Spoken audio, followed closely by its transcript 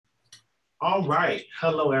All right.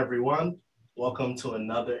 Hello, everyone. Welcome to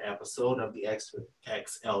another episode of the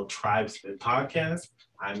XL Tribesman podcast.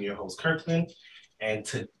 I'm your host, Kirkland. And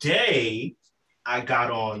today I got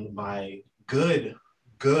on my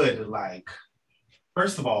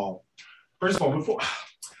first of all, before,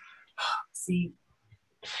 see,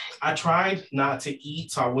 I tried not to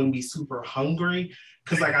eat so I wouldn't be super hungry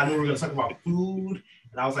because, I knew we were going to talk about food.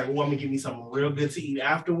 And I was like, well, I'm gonna give me something real good to eat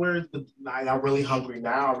afterwards. But I got really hungry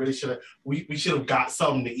now. I really should have. We should have got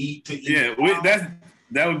something to eat. Yeah, that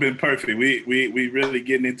would have been perfect. We really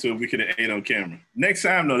getting into it. We could have ate on camera. Next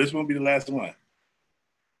time, though, this won't be the last one.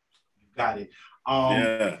 Got it.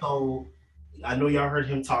 Yeah. So I know y'all heard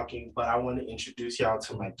him talking, but I want to introduce y'all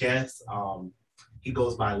to my guest. He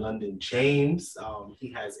goes by London James.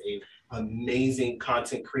 He has an amazing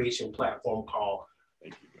content creation platform called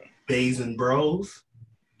Bays and Bros.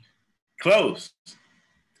 Close.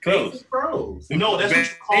 Bros. No, that's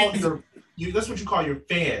what you call your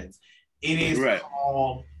fans. It is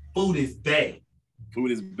called Food is Bay.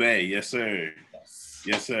 Food is Bay, yes, sir.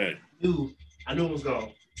 Yes, sir. I knew it was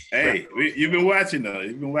going. Hey, you've been watching though.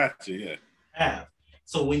 You've been watching, yeah. I have.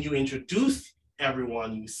 So when you introduce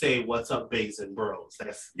everyone, you say, "What's up, Bays and Bros?"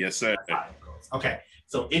 Yes, sir. That's how it goes. Okay.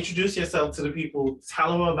 So introduce yourself to the people.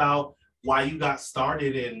 Tell them about why you got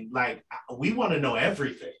started, and we want to know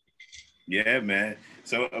everything. Yeah, man.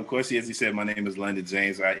 So, of course, as he said, my name is London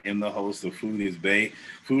James. I am the host of Food is Bay.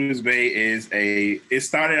 Food is Bay it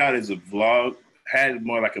started out as a vlog, had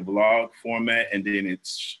more like a vlog format, and then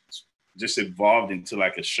it's just evolved into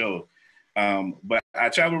like a show. But I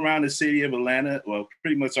travel around the city of Atlanta, well,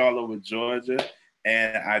 pretty much all over Georgia,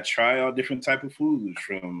 and I try all different type of foods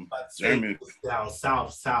from German. Down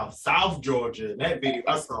South Georgia. That video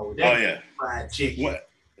I saw. Fried chicken. What?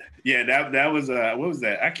 Yeah, that was what was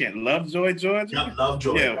that? I can't Lovejoy, Georgia. Yep,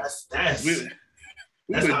 Lovejoy. Yeah, that's we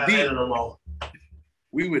were deep.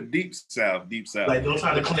 We were deep south. Like, don't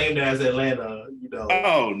try to claim that as Atlanta,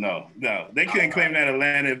 Oh no, they couldn't claim that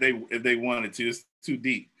Atlanta if they wanted to. It's too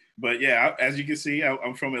deep. But yeah, as you can see,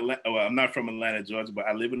 I'm from Atlanta. Well, I'm not from Atlanta, Georgia, but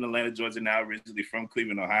I live in Atlanta, Georgia now. Originally from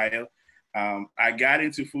Cleveland, Ohio. I got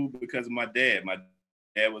into food because of my dad. My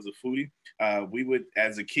dad was a foodie. We would,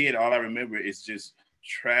 as a kid, all I remember is just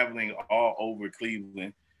traveling all over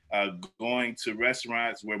Cleveland, going to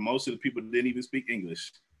restaurants where most of the people didn't even speak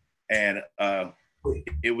English. And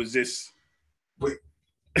it was just,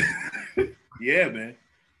 yeah, man.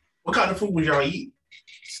 What kind of food would y'all eat?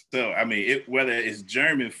 So, I mean, whether it's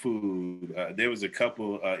German food, there was a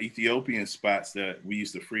couple Ethiopian spots that we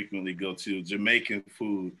used to frequently go to, Jamaican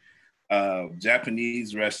food,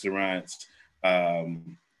 Japanese restaurants,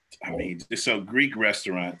 Greek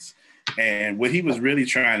restaurants. And what he was really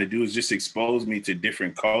trying to do is just expose me to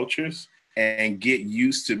different cultures and get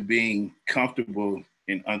used to being comfortable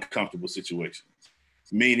in uncomfortable situations.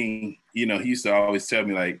 Meaning, he used to always tell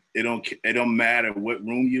me, like, it don't matter what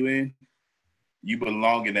room you in, you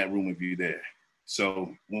belong in that room if you're there.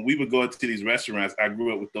 So when we would go to these restaurants, I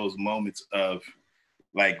grew up with those moments of,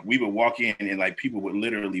 like, we would walk in and like people would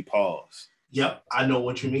literally pause. Yep, I know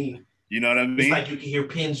what you mean. You know what I mean? It's like you can hear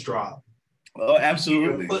pins drop. Oh,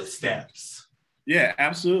 absolutely. Footsteps. Yeah,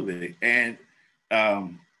 absolutely. And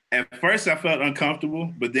at first I felt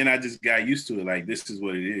uncomfortable, but then I just got used to it. Like, this is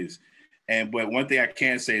what it is. But one thing I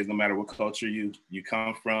can say is no matter what culture you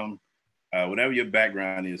come from, whatever your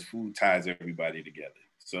background is, food ties everybody together.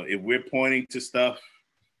 So if we're pointing to stuff,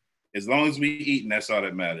 as long as we eating, that's all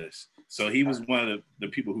that matters. So he was one of the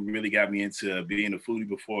people who really got me into being a foodie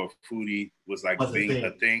before foodie was like being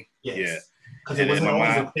a thing. Yes. Yeah. Because it wasn't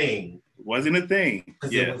always a thing. Wasn't a thing.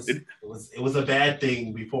 Yeah. It was a bad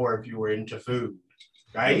thing before if you were into food,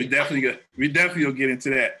 right? Yeah, we definitely will get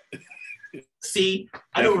into that. See,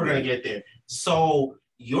 I know we're gonna get there. So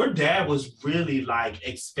your dad was really like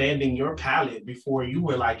expanding your palate before you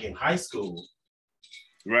were like in high school.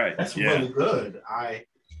 Right. That's really good. I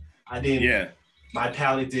didn't. Yeah. My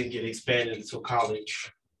palate didn't get expanded until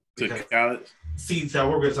college. College. See, so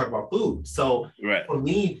we're going to talk about food. So for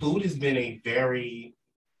me, food has been a very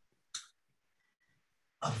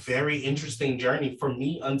interesting journey for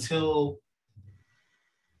me until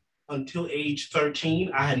age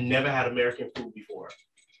 13. I had never had American food before.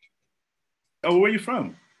 Oh, where are you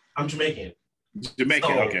from? I'm Jamaican.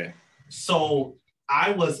 Jamaican, okay. So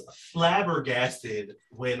I was flabbergasted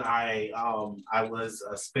when I was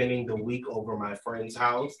spending the week over my friend's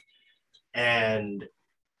house, and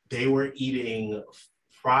they were eating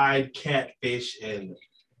fried catfish and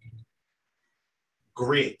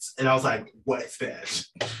grits, and I was like, "What's that?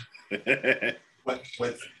 what?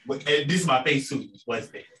 And this is my face too. What's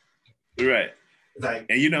that?" Right. Like,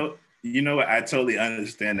 and You know what? I totally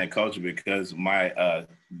understand that culture because my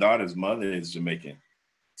daughter's mother is Jamaican.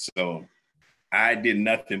 So I did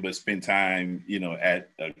nothing but spend time, you know, at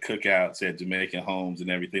cookouts at Jamaican homes and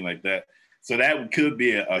everything like that. So that could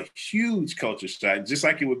be a huge culture shock, just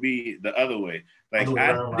like it would be the other way. Like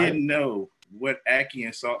I didn't know what ackee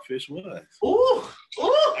and saltfish was. Ooh,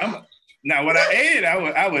 ooh. Now when I ate it,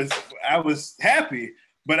 I was happy,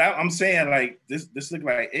 but I'm saying like this look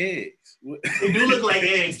like eggs. It do look like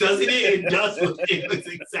eggs, doesn't it? It does look. It looks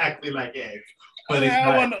exactly like eggs, but it's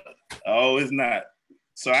not. Oh, it's not.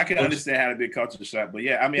 So I can understand how to be a culture shock, but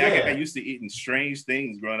yeah, I mean, I got used to eating strange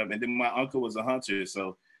things growing up, and then my uncle was a hunter,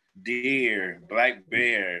 so deer, black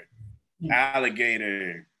bear,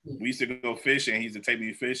 alligator. We used to go fishing. He used to take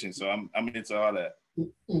me fishing, so I'm into all that.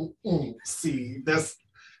 See,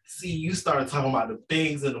 you started talking about the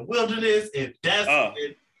things in the wilderness, and that's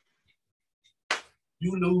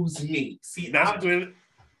you lose me. See, that's really.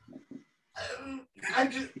 I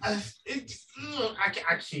can't. Oh,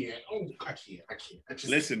 I can't.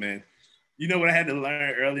 Listen, man. You know what I had to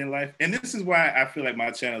learn early in life, and this is why I feel like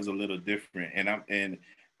my channel is a little different. And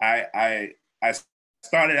I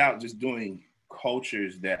started out just doing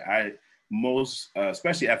cultures that most,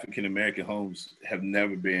 especially African American homes, have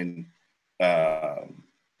never been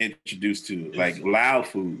introduced to, like Lao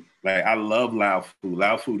food. Like I love Lao food.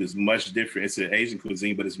 Lao food is much different. It's an Asian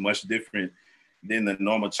cuisine, but it's much different than the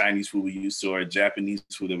normal Chinese food we used to or Japanese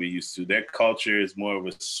food that we used to. Their culture is more of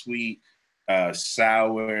a sweet,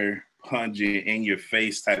 sour, pungent, in your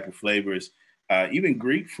face type of flavors. Even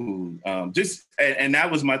Greek food, and that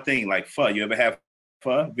was my thing. Like pho, you ever have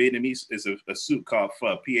pho? Vietnamese is a soup called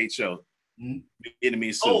pho, PHO.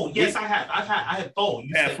 Vietnamese soup. Oh yes, I have. I had pho.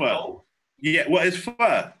 You said pho? Yeah, well, it's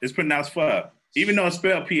pho. It's pronounced pho, even though it's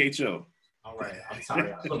spelled PHO. All right, I'm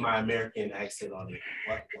sorry. I put my American accent on it.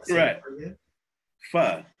 What's right?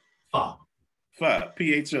 Pho. Pho. Pho.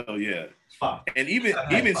 PHO. Yeah. Pho. And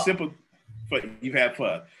even simple. Pho, you have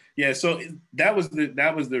pho. Yeah, so that was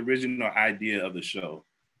the original idea of the show,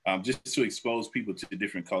 just to expose people to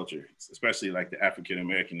different cultures, especially like the African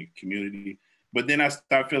American community. But then I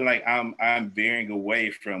start feeling like I'm veering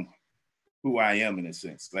away from who I am in a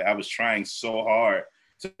sense. Like I was trying so hard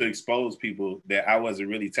to expose people that I wasn't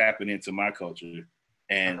really tapping into my culture,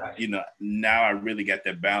 and you know now I really got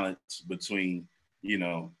that balance between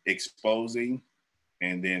exposing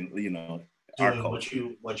and then doing what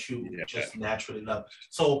you just naturally love.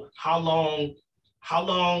 So how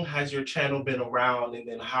long has your channel been around, and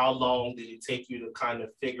then how long did it take you to kind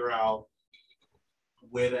of figure out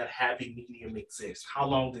where that happy medium exists? How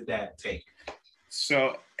long did that take?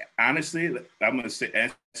 So honestly, I'm gonna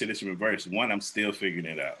answer this in reverse. One, I'm still figuring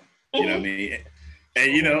it out. You know what I mean?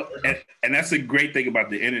 And and that's a great thing about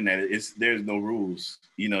the internet. There's no rules.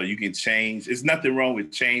 You can change. There's nothing wrong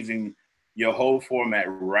with changing your whole format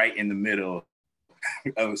right in the middle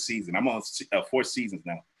of a season. I'm on 4 seasons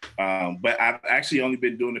now, but I've actually only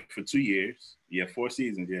been doing it for 2 years. Yeah, 4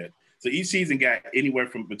 seasons. Yeah. So each season got anywhere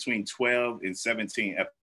from between 12 and 17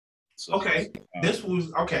 episodes. Okay, this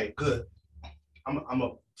was okay. Good. I'm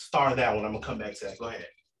gonna start that one. I'm gonna come back to that. Go ahead.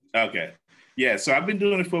 Okay. Yeah. So I've been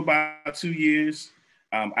doing it for about 2 years.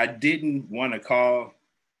 I didn't want to call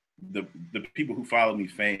the people who follow me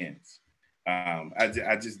fans.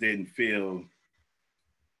 I just didn't feel,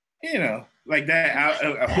 like that.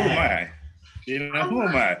 Who am I? Who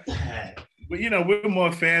am I? But we're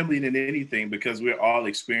more family than anything because we're all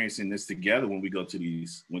experiencing this together when we go to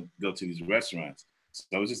these restaurants.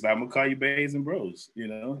 So it's just like, I'm gonna call you Bays and Bros.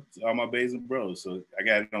 It's all my Bays and Bros. So I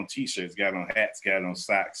got it on T-shirts, got it on hats, got it on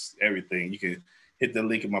socks, everything. You can hit the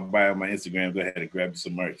link in my bio on my Instagram. Go ahead and grab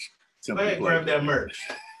some merch. Go ahead, grab that merch.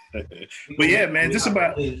 But yeah, man, just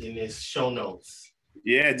about in his show notes.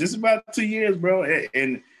 Yeah, just about 2 years, bro.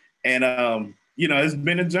 And it's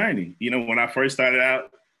been a journey. When I first started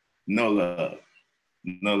out, no love.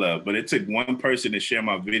 But it took one person to share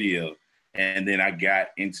my video, and then I got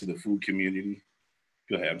into the food community.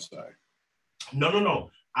 Go ahead, I'm sorry. No.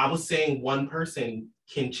 I was saying one person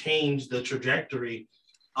can change the trajectory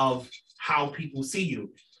of how people see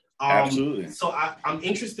you. Absolutely. So I'm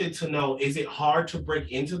interested to know, is it hard to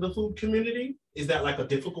break into the food community? Is that like a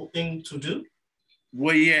difficult thing to do?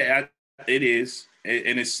 Well, yeah, it is.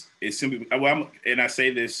 And it's simply, and I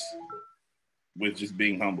say this with just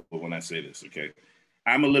being humble when I say this, okay?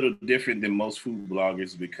 I'm a little different than most food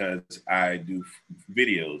bloggers because I do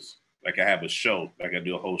videos. Like I have a show, like I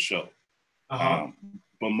do a whole show.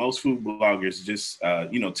 But most food bloggers just,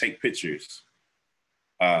 take pictures.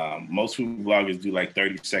 Most food bloggers do like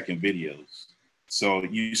 30-second videos. So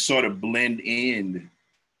you sort of blend in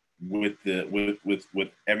with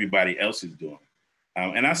what everybody else is doing.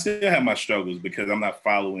 And I still have my struggles because I'm not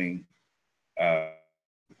following.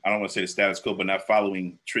 I don't want to say the status quo, but not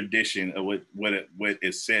following tradition of what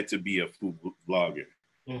is said to be a food vlogger.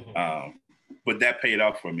 Mm-hmm. But that paid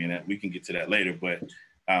off for me, and we can get to that later. But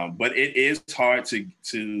it is hard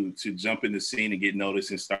to jump in the scene and get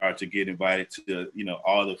noticed and start to get invited to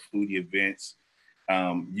all the foodie events.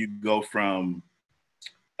 You go from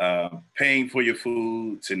paying for your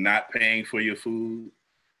food to not paying for your food.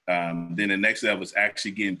 Then the next level is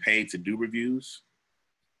actually getting paid to do reviews.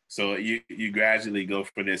 So you gradually go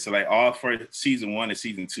for this. So like all for season 1 and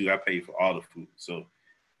season 2, I paid for all the food. So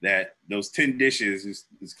that those 10 dishes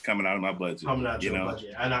is coming out of my budget. Coming out of your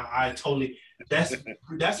budget. And I totally,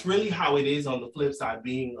 that's really how it is on the flip side,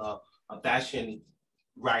 being a fashion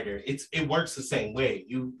writer. It works the same way.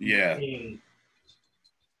 I'm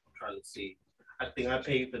trying to see. I think I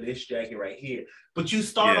paid for this jacket right here. But you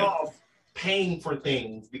start off paying for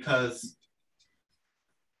things because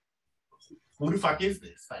who the fuck is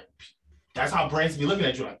this? Like, that's how brands be looking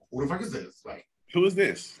at you like, who the fuck is this? Like, who is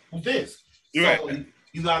this? Who's this? You're so right.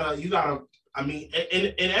 you gotta, I mean,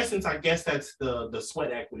 in essence, I guess that's the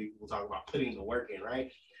sweat equity we'll talk about, putting the work in,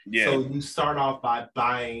 right? Yeah. So you start off by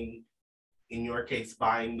buying, in your case,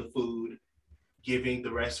 buying the food, giving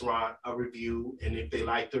the restaurant a review, and if they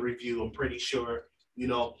like the review, I'm pretty sure,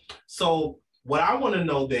 So what I want to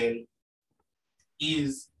know then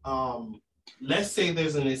is, let's say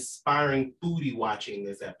there's an aspiring foodie watching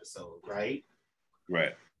this episode, right?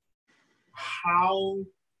 Right. How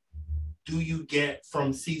do you get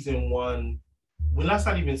from season 1? Well, let's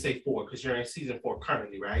not even say 4 because you're in season 4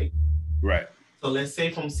 currently, right? Right. So let's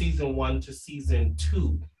say from season 1 to season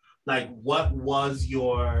 2, like what were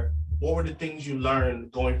the things you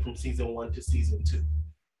learned going from season 1 to season 2?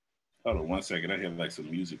 Hold on 1 second. I hear like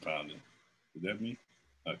some music pounding. Is that me?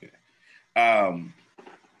 Okay.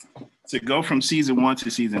 To go from season 1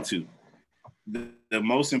 to season 2, the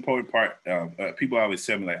most important part, people always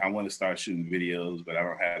tell me like, I want to start shooting videos, but I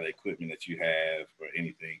don't have the equipment that you have or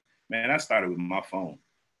anything. Man, I started with my phone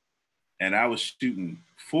and I was shooting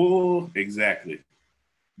full, exactly.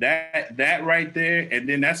 That right there. And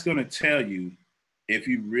then that's going to tell you if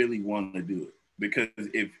you really want to do it. Because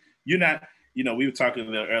if you're not, we were talking a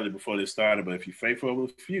little earlier before this started, but if you're faithful over a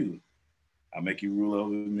few, I'll make you rule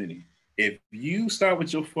over many. If you start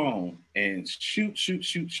with your phone and shoot,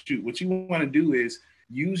 what you want to do is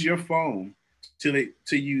use your phone till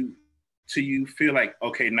you feel like,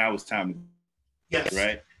 okay, now it's time. Yes.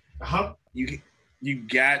 Right? Uh-huh. You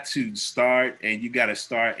got to start and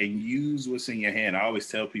use what's in your hand. I always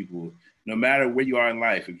tell people, no matter where you are in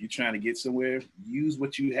life, if you're trying to get somewhere, use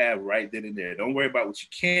what you have right then and there. Don't worry about what you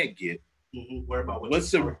can't get. Mm-hmm. Worry about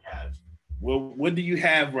what you have. Well, what do you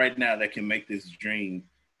have right now that can make this dream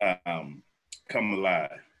come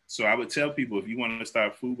alive? So I would tell people, if you want to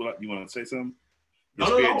start food, you want to say something? No.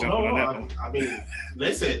 I mean,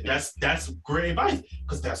 listen, that's great advice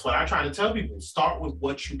because that's what I try to tell people. Start with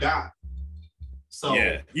what you got. So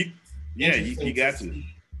you got to.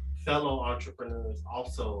 Fellow entrepreneurs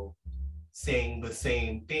also saying the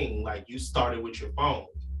same thing. Like you started with your phone.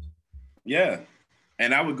 Yeah,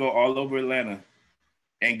 and I would go all over Atlanta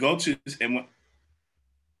and go to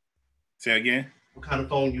say again. What kind of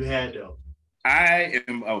phone you had though? I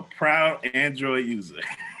am a proud Android user.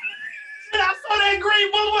 And I saw that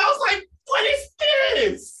green bubble. I was like, what is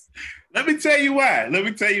this? Let me tell you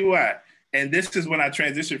why. And this is when I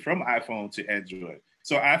transitioned from iPhone to Android.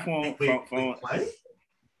 So iPhone phone. What?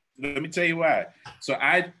 Let me tell you why. So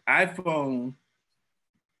iPhone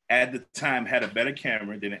at the time had a better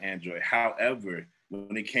camera than an Android. However,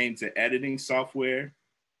 when it came to editing software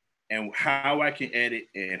and how I can edit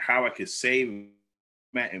and how I can save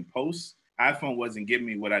and post, iPhone wasn't giving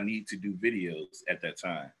me what I need to do videos at that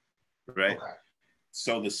time, right? Okay.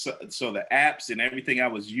 So the apps and everything I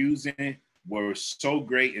was using were so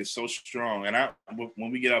great and so strong. And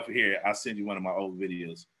when we get off of here, I'll send you one of my old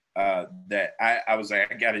videos that I was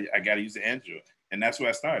like, I gotta use the Android, and that's where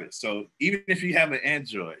I started. So even if you have an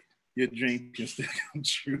Android, your dream can still come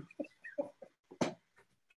true.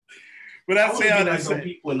 But I say all that. Some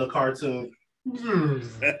people in the cartoon. Man.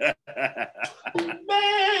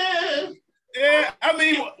 Yeah, I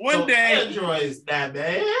mean, one day Android's that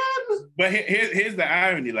bad. But here's the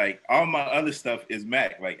irony: like all my other stuff is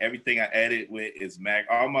Mac. Like everything I edit with is Mac.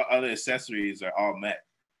 All my other accessories are all Mac.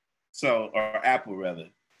 So, or Apple rather.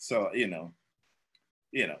 So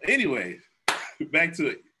Anyway, back to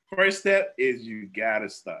it. First step is you gotta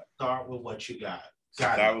start. Start with what you got.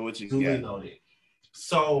 Start with what you got. Noted.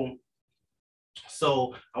 So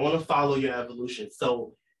I want to follow your evolution.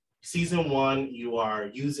 So season 1, you are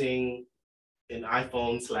using an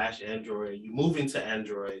iPhone/Android. You move into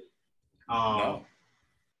Android. No.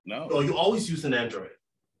 No, you always use an Android.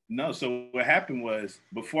 No. So what happened was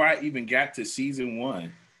before I even got to season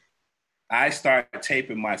 1, I started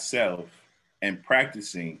taping myself and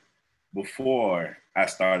practicing before I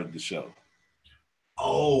started the show.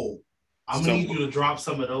 Oh, I'm gonna need you to drop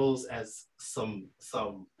some of those as some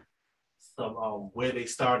where they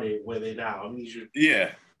started, where they now. I need you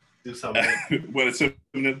to do something. What are some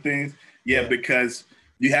of the things? Yeah, because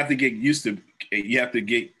you have to get used to, you have to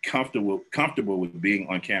get comfortable with being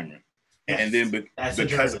on camera. Yes, and then because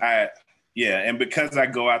I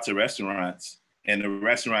go out to restaurants and the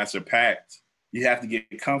restaurants are packed, you have to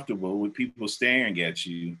get comfortable with people staring at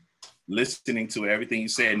you, listening to everything you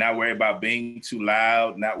say, not worry about being too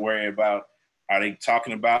loud, not worry about are they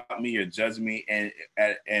talking about me or judging me,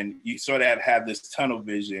 and you sort of have this tunnel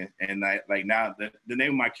vision. And like now, the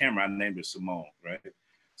name of my camera, I named it Simone, right?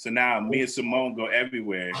 So now me and Simone go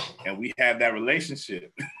everywhere, and we have that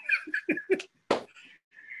relationship.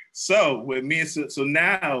 So with me, so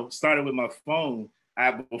now started with my phone.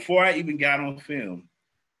 Before I even got on film,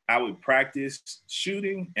 I would practice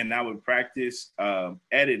shooting and I would practice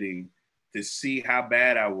editing to see how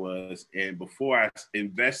bad I was. And before I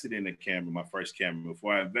invested in the camera, my first camera,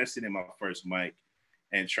 before I invested in my first mic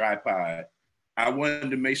and tripod, I wanted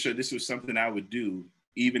to make sure this was something I would do,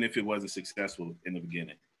 even if it wasn't successful in the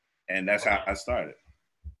beginning. And that's how I started.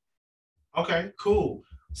 Okay, cool.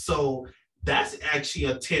 So that's actually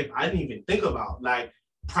a tip I didn't even think about. Like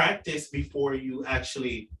practice before you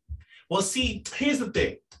actually, well, see, here's the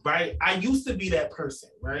thing, right? I used to be that person,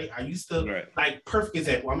 right? I used to, like, perfect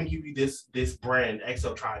example. I'm gonna give you this brand,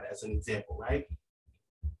 XL Tribe, as an example, right?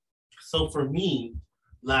 So for me,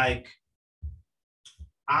 like,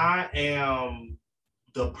 I am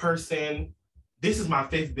the person, this is my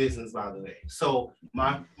 5th business, by the way. So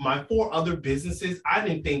my 4 other businesses, I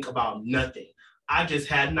didn't think about nothing. I just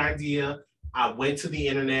had an idea. I went to the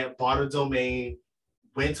internet, bought a domain,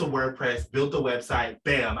 went to WordPress, built a website,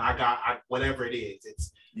 bam, I got whatever it is.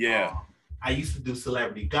 It's I used to do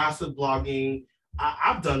celebrity gossip blogging.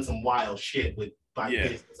 I've done some wild shit with my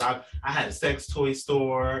business. I had a sex toy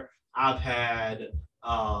store. I've had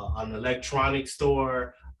an electronic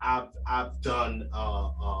store. I've done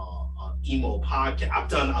emo podcast. I've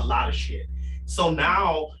done a lot of shit. So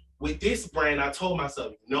now with this brand, I told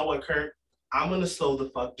myself, you know what, Kurt? I'm gonna slow the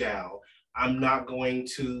fuck down. I'm not going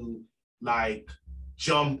to like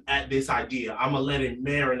jump at this idea. I'm gonna let it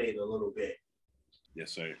marinate a little bit.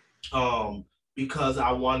 Yes, sir. Because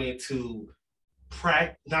I wanted to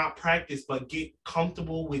not practice, but get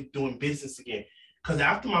comfortable with doing business again. Because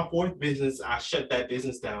after my 4th business, I shut that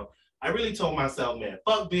business down. I really told myself, man,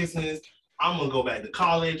 fuck business. I'm gonna go back to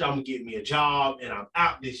college. I'm gonna get me a job, and I'm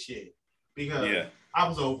out this shit because I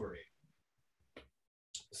was over it.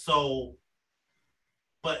 So,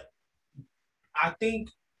 but I think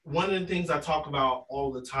one of the things I talk about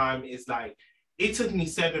all the time is like, it took me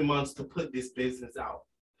 7 months to put this business out.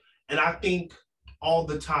 And I think all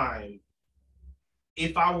the time,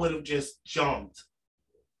 if I would have just jumped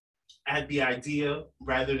at the idea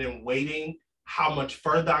rather than waiting, how much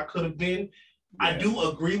further I could have been. I do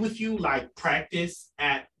agree with you, like practice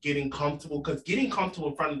at getting comfortable, because getting comfortable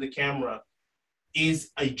in front of the camera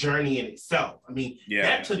is a journey in itself. I mean,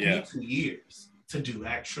 that took me 2 years to do,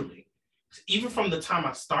 actually. Even from the time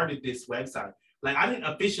I started this website, like I didn't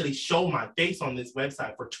officially show my face on this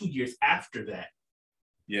website for 2 years after that.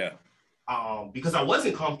 Yeah. Because I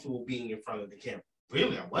wasn't comfortable being in front of the camera.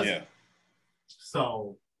 Really, I wasn't. Yeah.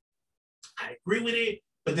 So I agree with it,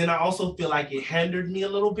 but then I also feel like it hindered me a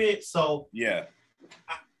little bit. So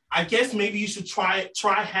I guess maybe you should try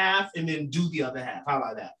half and then do the other half. How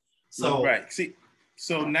about that? So See,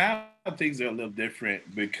 so now things are a little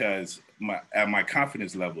different because my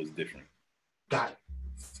confidence level is different. Got it.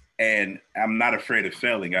 And I'm not afraid of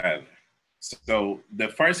failing either. So the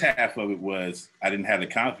first half of it was I didn't have the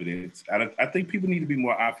confidence. I think people need to be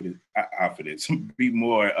more confident, be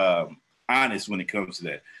more honest when it comes to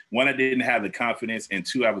that. 1, I didn't have the confidence, and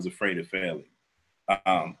 2, I was afraid of failing.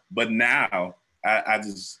 But now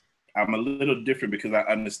I'm a little different because I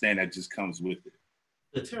understand that just comes with it.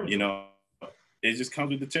 The territory. You know, it just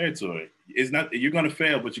comes with the territory. It's not, you're going to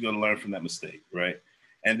fail, but you're going to learn from that mistake, right?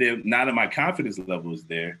 And then now that my confidence level is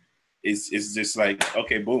there, it's just like,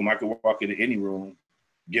 okay, boom, I can walk into any room,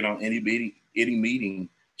 get on any meeting,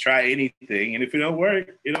 try anything. And if it don't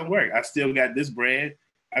work, it don't work. I still got this brand.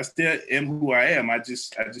 I still am who I am. I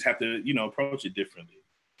just have to, approach it differently.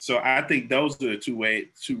 So I think those are the two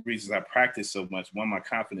reasons I practiced so much. 1, my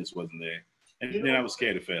confidence wasn't there. And then I was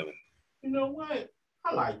scared of failing. You know what?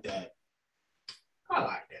 I like that.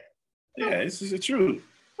 Yeah, this is the truth.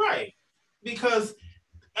 Right. Because,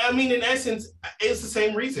 I mean, in essence, it's the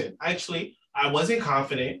same reason. Actually, I wasn't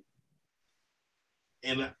confident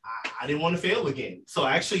and I didn't want to fail again. So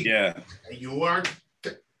actually, yeah, you are.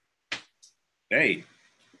 Hey,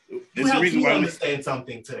 you helped me understand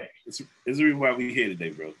something today. It's the reason why we here today,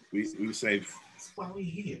 bro. We say that's why we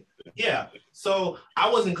here. Yeah. So I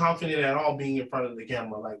wasn't confident at all being in front of the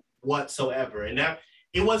camera, like whatsoever. And that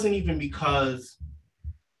it wasn't even because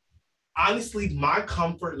honestly, my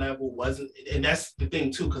comfort level wasn't, and that's the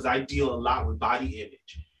thing too, because I deal a lot with body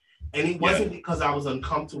image. And it wasn't because I was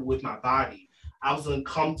uncomfortable with my body. I was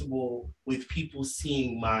uncomfortable with people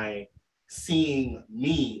seeing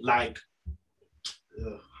me like,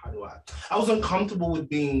 I was uncomfortable with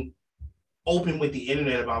being open with the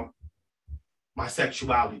internet about my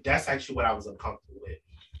sexuality. That's actually what I was uncomfortable with.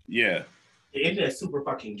 Yeah. The internet's super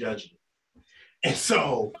fucking judgy. And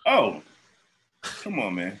so. Oh, come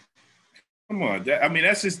on, man. Come on. That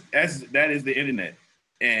is the internet.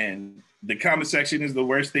 And the comment section is the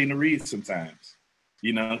worst thing to read sometimes.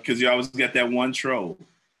 You know, because you always got that one troll.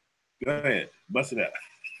 Go ahead. Bust it out.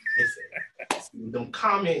 Listen, them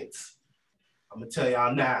comments, I'm going to tell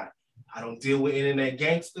y'all now, I don't deal with internet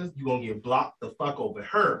gangsters. You're going to get blocked the fuck over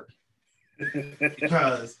her.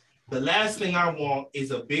 Because the last thing I want is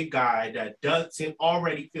a big guy that doesn't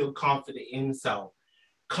already feel confident in himself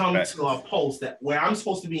come to a post where I'm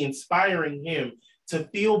supposed to be inspiring him to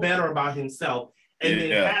feel better about himself and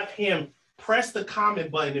then have him press the comment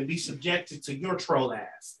button and be subjected to your troll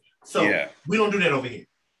ass. So we don't do that over here.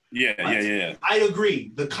 Yeah. I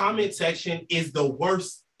agree. The comment section is the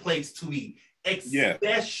worst place to be,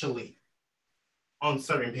 especially on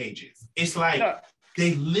certain pages. It's like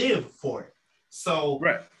they live for it. So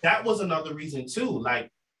that was another reason too. Like,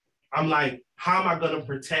 I'm like, how am I going to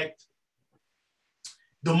protect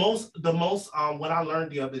the most, what I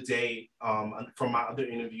learned the other day from my other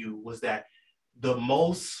interview was that the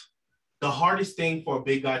hardest thing for a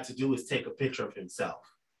big guy to do is take a picture of himself.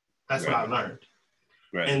 That's what I learned.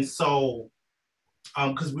 Right. And so,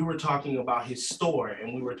 because we were talking about his store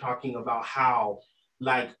and we were talking about how,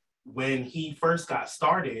 like, when he first got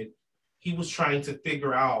started, he was trying to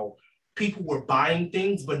figure out, people were buying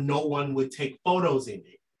things, but no one would take photos in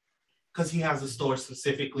it. Because he has a store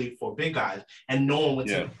specifically for big guys and no one would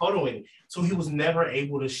take a photo in it. So he was never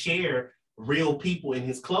able to share real people in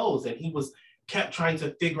his clothes. And he kept trying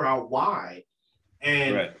to figure out why.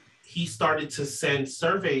 And he started to send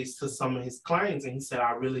surveys to some of his clients. And he said,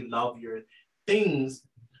 I really love your things,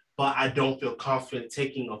 but I don't feel confident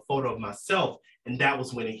taking a photo of myself. And that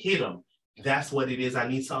was when it hit him. That's what it is I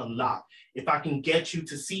need to unlock. If I can get you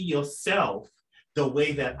to see yourself the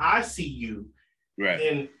way that I see you,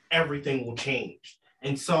 then everything will change.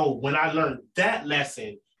 And so when I learned that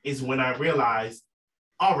lesson is when I realized,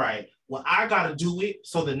 all right, well, I got to do it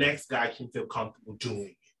so the next guy can feel comfortable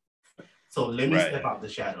doing it. So let me step out the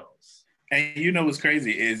shadows. And you know what's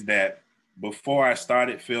crazy is that before I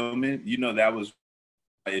started filming, you know, that was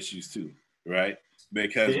my issues too, right?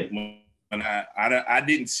 Because when I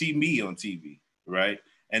didn't see me on TV, right?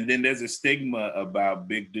 And then there's a stigma about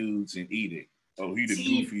big dudes and eating. Oh, he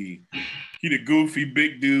the goofy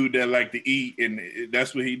big dude that like to eat, and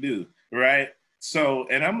that's what he do, right? So,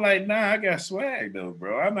 and I'm like, nah, I got swag though,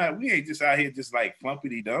 bro. We ain't just out here just like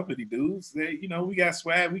flumpity dumpity dudes. You know, we got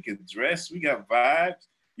swag, we can dress, we got vibes.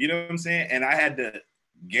 You know what I'm saying? And I had to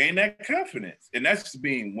gain that confidence, and that's just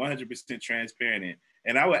being 100% transparent.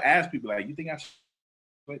 And I would ask people like, you think I should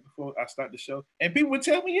wait before I start the show? And people would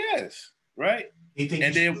tell me yes, right? You think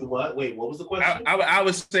and then what? Wait, what was the question? I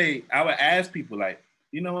would ask people like,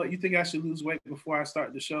 you know what? You think I should lose weight before I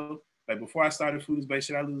start the show? Like before I started Food is Bae,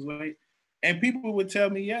 should I lose weight? And people would tell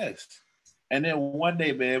me yes. And then one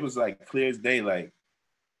day, man, it was like clear as day, like,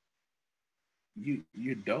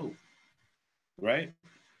 you're dope, right?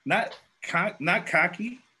 Not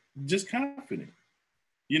cocky, just confident.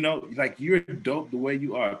 You know, like you're dope the way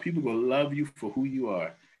you are. People will love you for who you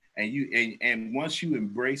are. And once you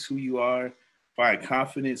embrace who you are, find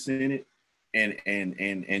confidence in it,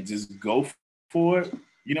 and just go for it.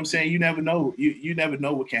 You know what I'm saying? You never know. You never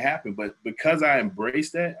know what can happen. But because I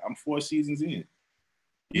embraced that, I'm 4 seasons in.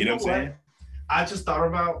 You know what I'm saying? I just thought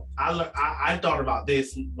about I thought about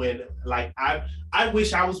this when like I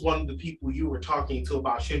wish I was one of the people you were talking to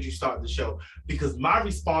about should you start the show, because my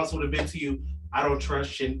response would have been to you, I don't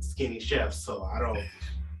trust skinny chefs, so I don't.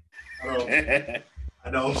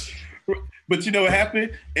 But you know what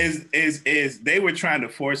happened is they were trying to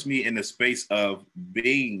force me in the space of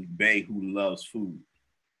being Bae who loves food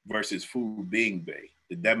versus food being Bae.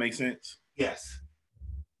 Did that make sense? Yes.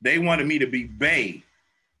 They wanted me to be Bae,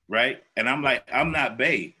 right? And I'm like, I'm not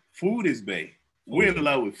Bae. Food is bae. We're in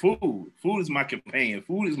love with food. Food is my companion.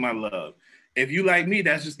 Food is my love. If you like me,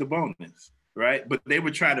 that's just the bonus, right? But they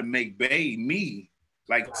were trying to make bae me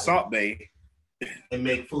like Salt Bae. And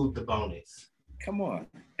make food the bonus. Come on.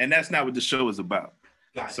 And that's not what the show is about.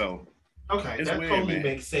 So, okay, that weird, totally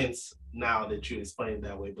makes sense now that you explain it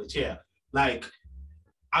that way. But yeah, like,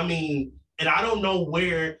 I mean, and I don't know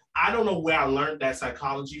where I learned that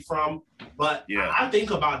psychology from, but yeah. I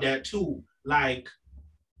think about that too. Like,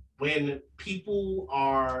 when people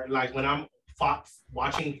are like, when I'm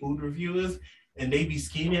watching food reviewers and they be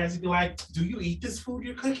scheming as you be like, do you eat this food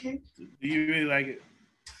you're cooking? Do you really like it?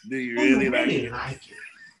 Do you really like it?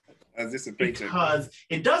 Is this a paycheck? Because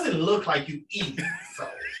it doesn't look like you eat, so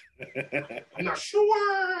I'm not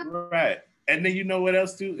sure. Right. And then you know what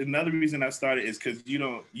else too? Another reason I started is because you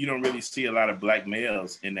don't really see a lot of black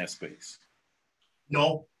males in that space.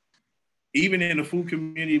 No. Even in the food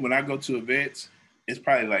community, when I go to events, it's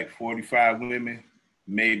probably like 45 women,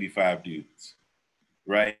 maybe 5 dudes,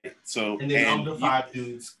 right? So, and then of the 5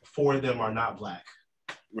 dudes, 4 of them are not black.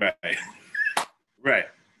 Right, right.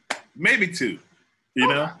 Maybe 2, you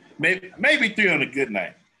know, maybe 3 on a good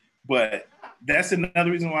night. But that's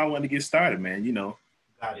another reason why I wanted to get started, man. You know,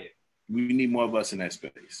 got it. We need more of us in that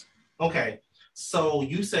space. Okay, so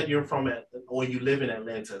you said you're or you live in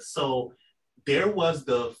Atlanta. So there was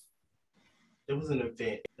an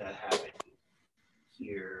event that happened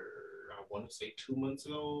here, I want to say 2 months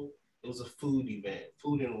ago. It was a food event,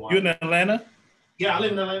 food and wine. You in Atlanta? Yeah, I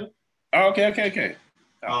live in Atlanta. Oh, okay.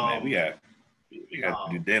 Oh man, we got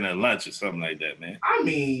to do dinner and lunch or something like that, man. I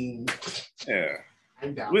mean, yeah.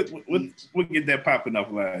 We'll get that popping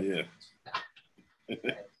up line, yeah.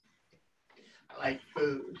 I like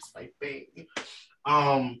food, it's my thing.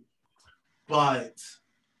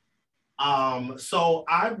 So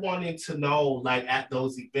I wanted to know, like, at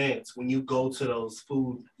those events, when you go to those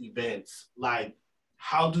food events, like,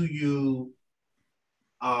 how are you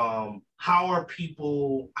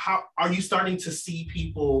starting to see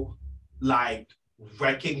people, like,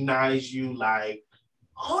 recognize you, like,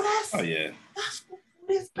 that's what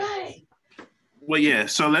it's bang. Well, yeah,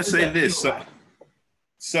 so let's say this.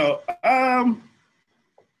 So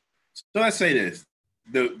let's say this.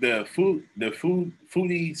 The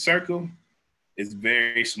foodie circle is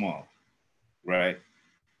very small, right?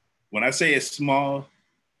 When I say it's small,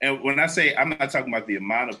 and when I say, I'm not talking about the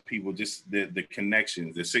amount of people, just the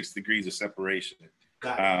connections, the 6 degrees of separation.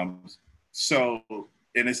 So,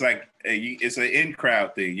 and it's like, it's an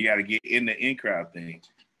in-crowd thing. You got to get in the in-crowd thing.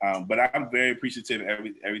 But I'm very appreciative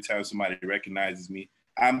every time somebody recognizes me.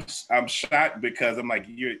 I'm shocked because I'm like,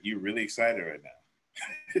 you're really excited right now.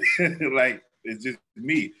 Like, it's just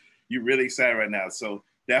me. You're really excited right now. So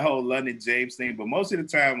that whole London James thing, but most of the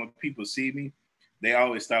time when people see me, they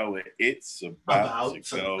always start with, it's about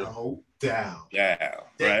to go down.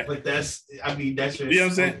 Right? But that's your... You know what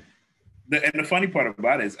I'm saying? And the funny part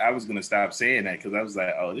about it is I was going to stop saying that because I was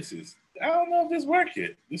like, I don't know if this worked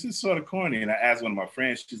yet. This is sort of corny. And I asked one of my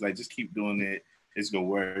friends, she's like, just keep doing it. It's going to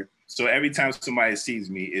work. So every time somebody sees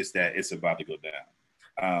me, it's that it's about to go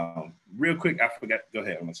down. Real quick, I forgot. Go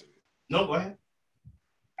ahead. I'm going to say it. No, go ahead.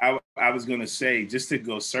 I was going to say, just to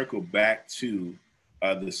go circle back to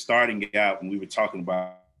the starting out when we were talking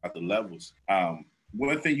about the levels.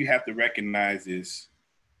 One thing you have to recognize is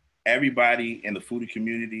everybody in the foodie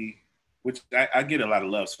community, which I get a lot of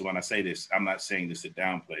love. So when I say this, I'm not saying this to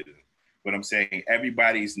downplay them, but I'm saying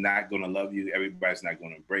everybody's not going to love you. Everybody's not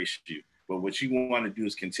going to embrace you. But what you want to do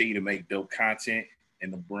is continue to make dope content,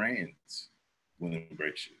 and the brands will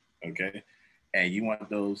embrace you. Okay. And you want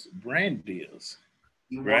those brand deals,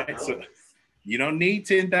 right? So you don't need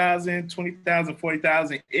 10,000, 20,000,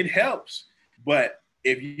 40,000. It helps. But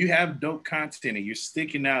if you have dope content and you're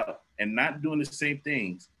sticking out and not doing the same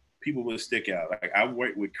things, people will stick out. Like, I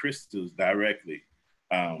work with Crystals directly.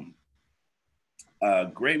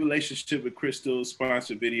 Great relationship with Crystals,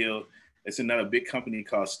 sponsored video. It's another big company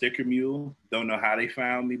called Sticker Mule. Don't know how they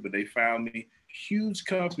found me, but they found me. Huge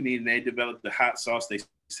company, and they developed the hot sauce. They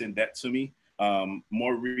sent that to me.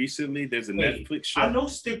 More recently, there's a Netflix show. I know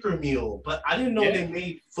Sticker Mule, but I didn't know they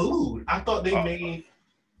made food. I thought they made...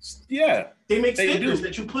 Yeah. They make stickers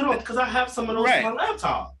that you put on, because I have some of those on my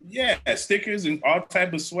laptop. Yeah, stickers and all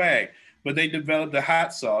type of swag. But they developed a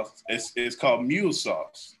hot sauce. It's called Mule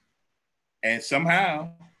Sauce. And somehow,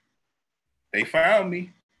 they found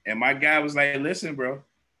me. And my guy was like, listen, bro,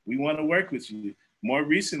 we want to work with you. More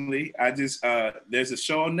recently, there's a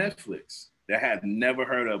show on Netflix that I had never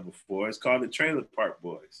heard of before. It's called The Trailer Park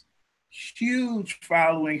Boys. Huge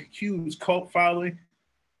following, huge cult following.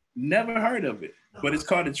 Never heard of it, but it's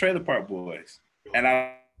called The Trailer Park Boys. And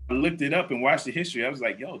I looked it up and watched the history. I was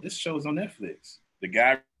like, yo, this show's on Netflix. The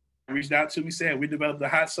guy reached out to me, said, we developed the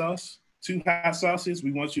hot sauce, 2 hot sauces.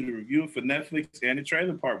 We want you to review it for Netflix and the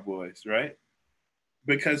Trailer Park Boys, right?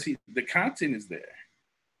 Because the content is there.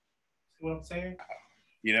 See what I'm saying?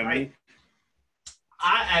 You know what I mean?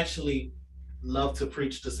 I actually love to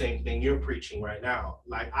preach the same thing you're preaching right now.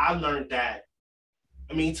 Like, I learned that.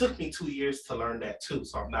 I mean, it took me 2 years to learn that too.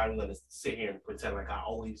 So I'm not even going to sit here and pretend like I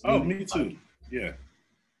always knew. Oh, me too. Yeah.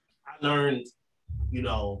 I learned,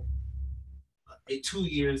 2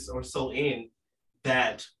 years or so in,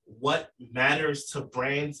 that what matters to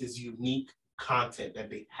brands is unique content that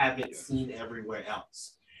they haven't seen everywhere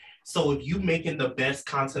else. So if you making the best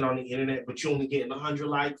content on the internet, but you're only getting 100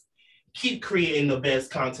 likes, keep creating the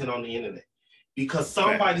best content on the internet, because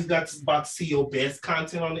somebody's about to see your best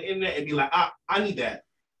content on the internet and be like, I need that.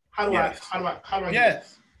 How do I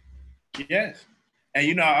Yes. Yes.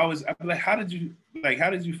 And I'm like, how did you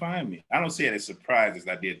find me? I don't say it as surprised as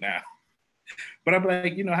I did now. But I'm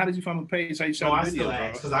like, how did you find my page? How you shot the video,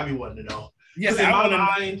 bro? Because I be wanting to know. Yes,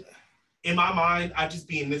 in my mind, I just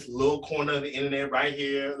be in this little corner of the internet right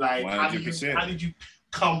here. Like, 100%. How did you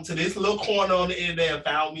come to this little corner on the internet and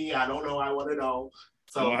found me? I don't know. I want to know.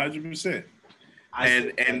 So 100%.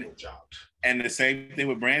 And the same thing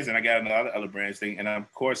with brands, and I got another other brands thing, and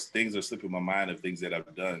of course things are slipping my mind of things that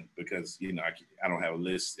I've done because I don't have a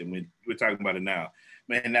list, and we're talking about it now.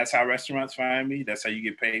 Man, that's how restaurants find me. That's how you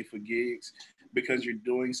get paid for gigs, because you're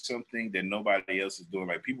doing something that nobody else is doing.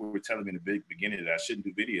 Like, people were telling me in the beginning that I shouldn't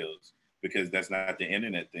do videos because that's not the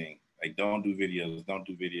internet thing. Like, don't do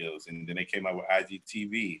videos, and then they came out with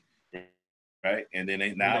IGTV, right? And then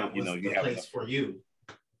you have a place for you.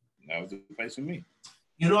 That was the place for me.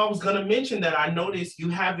 I was going to mention that I noticed you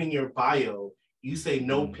have in your bio, you say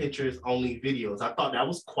no pictures, only videos. I thought that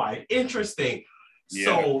was quite interesting. Yeah.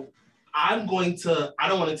 So I don't want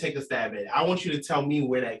to take a stab at it. I want you to tell me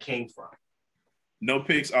where that came from. No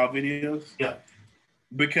pics, all videos? Yeah.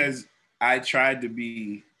 Because I tried to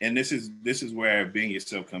be, and this is where being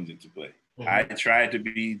yourself comes into play. Mm-hmm. I tried to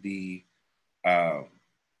be the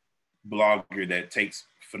blogger that takes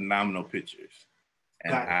phenomenal pictures.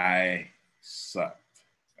 And I sucked.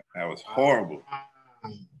 That was horrible.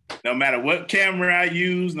 No matter what camera I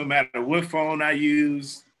use, no matter what phone I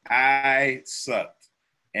use, I sucked.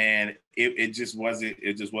 And it just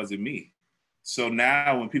wasn't me. So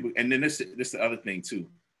now when people, and then this is the other thing too.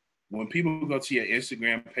 When people go to your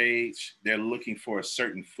Instagram page, they're looking for a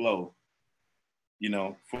certain flow,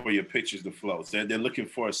 for your pictures to flow. So they're looking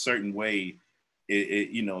for a certain way,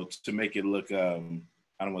 to make it look, I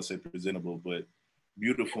don't want to say presentable, but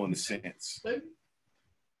beautiful in a sense.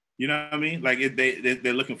 You know what I mean? Like,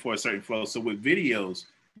 they're looking for a certain flow. So with videos,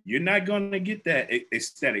 you're not going to get that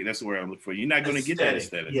aesthetic. That's the word I'm looking for. You're not going to get that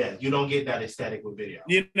aesthetic. Yeah, you don't get that aesthetic with video.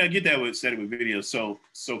 You don't get that aesthetic with video. So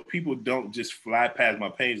people don't just fly past my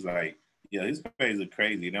page like, yeah, his page look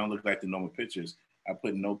crazy. They don't look like the normal pictures. I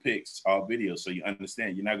put no pics, all videos. So you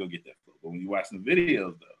understand you're not going to get that flow. But when you watch the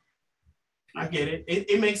videos, though. I get it.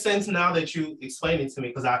 It makes sense now that you explain it to me,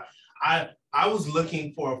 because I was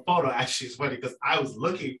looking for a photo. Actually, it's funny because I was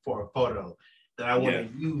looking for a photo that I want to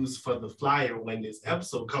use for the flyer when this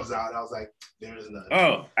episode comes out. I was like, there's none.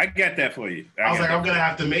 Oh, I got that for you. I was like, I'm going to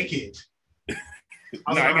have to make it.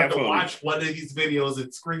 I have to watch one of these videos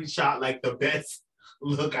and screenshot like the best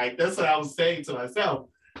look. That's what I was saying to myself.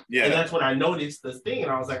 Yeah. And that's when I noticed this thing.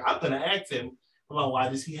 And I was like, I'm going to ask him about why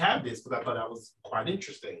does he have this? Because I thought that was quite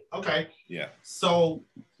interesting. Okay. Yeah. So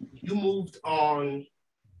you moved on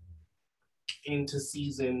into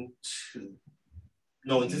season 2.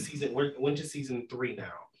 No, into we're into season 3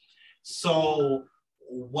 now. So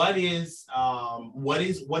what does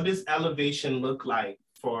elevation look like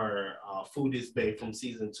for Food is Bae from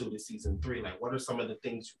season 2 to season 3? Like, what are some of the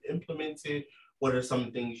things you implemented? What are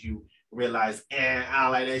some things you realized, I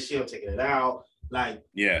don't like that shit, I'm taking it out? Like,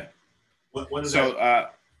 yeah. What is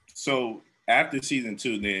that? So after season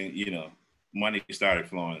 2, then, money started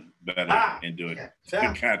flowing better and doing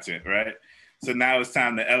good content, right? So now it's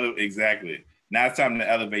time to elevate. Exactly. Now it's time to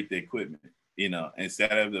elevate the equipment.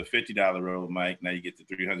 Instead of the $50 Rode mic, now you get the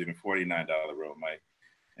 $349 Rode mic.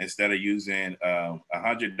 Instead of using a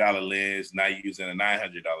 $100 lens, now you're using a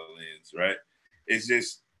 $900 lens, right? It's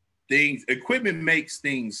just things. Equipment makes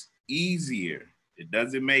things easier. It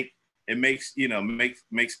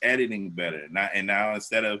makes editing better. Now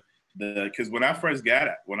instead of because when I first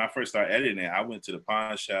started editing, I went to the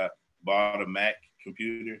pawn shop, bought a Mac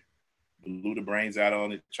computer, blew the brains out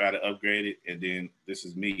on it, try to upgrade it, and then this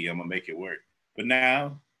is me. I'm gonna make it work. But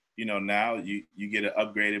now you get an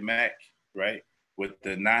upgraded Mac, right, with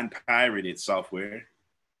the non-pirated software.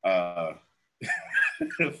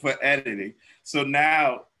 for editing. So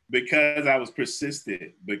now, because I was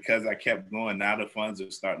persistent, because I kept going, now the funds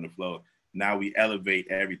are starting to flow. Now we elevate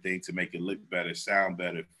everything to make it look better, sound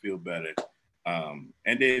better, feel better.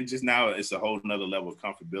 And then just now it's a whole nother level of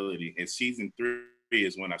comfortability. And season 3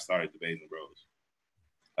 is when I started the Bays and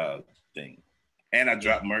Bros thing. And I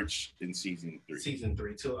dropped merch in season 3. Season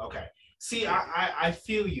 3 too. Okay. See, I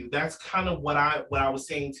feel you. That's kind of what I was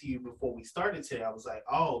saying to you before we started today. I was like,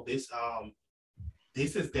 oh, this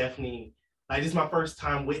is definitely like, this is my first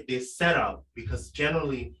time with this setup, because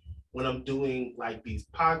generally when I'm doing like these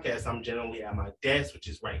podcasts, I'm generally at my desk, which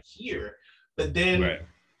is right here. But then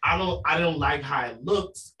I don't like how it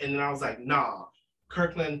looks. And then I was like, nah,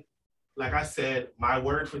 Kirkland, like I said, my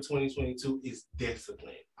word for 2022 is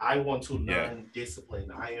discipline. I want to learn discipline.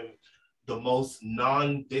 I am the most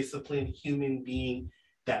non-disciplined human being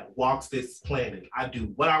that walks this planet. I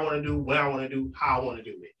do what I want to do, when I want to do, how I want to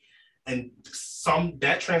do it. And some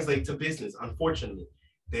that translates to business. Unfortunately,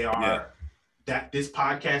 they are that this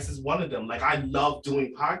podcast is one of them. Like, I love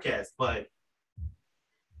doing podcasts, but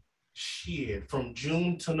shit, from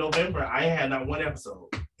June to November, I ain't had not one episode.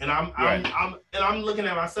 And I'm looking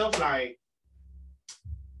at myself like,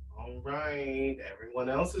 all right, everyone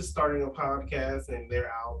else is starting a podcast and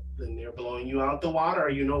they're out and they're blowing you out the water.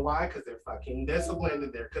 You know why? Because they're fucking disciplined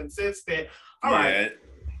and they're consistent. All right.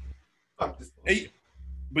 Fuck this. Hey,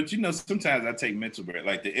 but you know, sometimes I take mental break.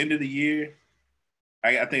 Like the end of the year,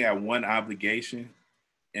 I think I have one obligation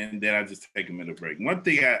and then I just take a mental break. One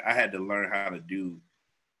thing I had to learn how to do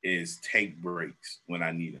is take breaks when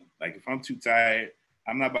I need them. Like if I'm too tired,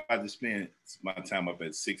 I'm not about to spend my time up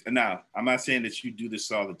at 6. Now, I'm not saying that you do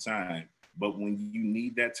this all the time, but when you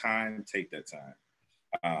need that time, take that time.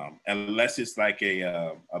 Unless it's like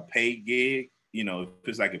a paid gig, you know, if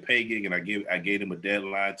it's like a paid gig and I gave them a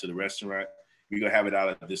deadline to the restaurant, we're gonna have it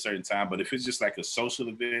out at a certain time. But if it's just like a social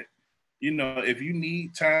event, you know, if you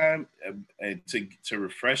need time to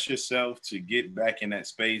refresh yourself, to get back in that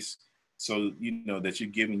space, so, you know, that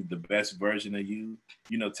you're giving the best version of you,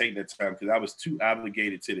 you know, take that time. Because I was too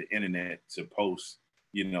obligated to the internet to post,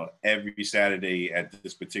 you know, every Saturday at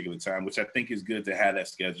this particular time, which I think is good to have that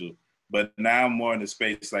schedule. But now I'm more in the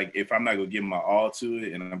space, like if I'm not going to give my all to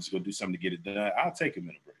it and I'm just going to do something to get it done, I'll take a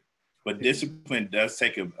minute break. But discipline does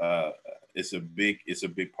take it's a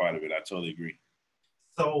big part of it. I totally agree.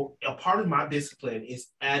 So a part of my discipline is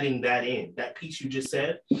adding that in, that piece you just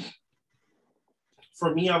said.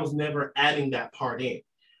 For me, I was never adding that part in.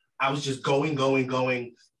 I was just going,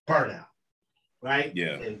 burnout, right?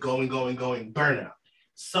 Yeah. And going, burnout.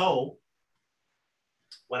 So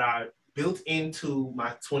what I built into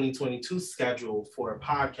my 2022 schedule for a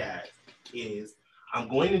podcast is I'm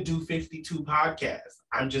going to do 52 podcasts.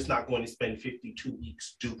 I'm just not going to spend 52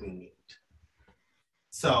 weeks doing it.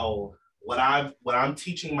 So what I'm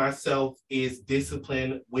teaching myself is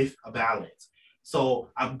discipline with a balance. So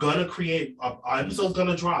I'm gonna create an episode's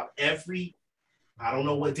gonna drop every, I don't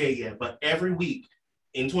know what day yet, but every week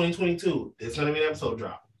in 2022, there's gonna be an episode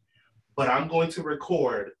drop. But I'm going to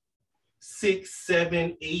record 6,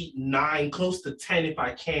 7, 8, 9, close to 10 if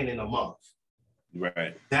I can in a month.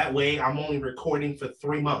 Right. That way I'm only recording for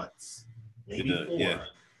 3 months, maybe 4. Yeah.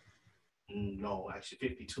 No, actually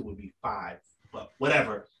 52 would be 5, but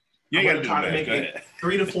whatever. I'm gonna try to make it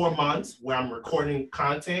 3 to 4 months where I'm recording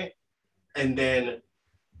content. And then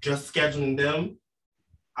just scheduling them,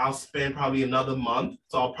 I'll spend probably another month.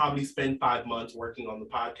 So I'll probably spend 5 months working on the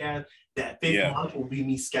podcast. That 5th month will be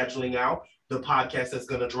me scheduling out the podcast that's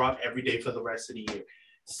going to drop every day for the rest of the year.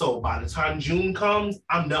 So by the time June comes,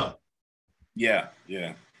 I'm done. Yeah.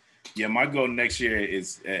 My goal next year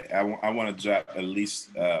is I want to drop at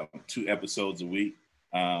least 2 episodes a week.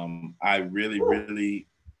 I really want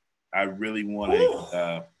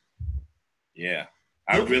to.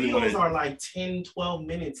 The videos are like 10, 12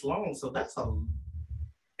 minutes long, so that's a.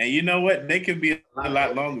 And you know what? They could be a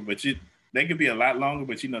lot longer, but you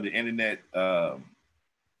know, the internet, the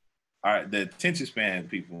attention span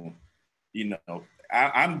people, you know,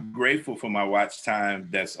 I'm grateful for my watch time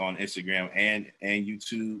that's on Instagram and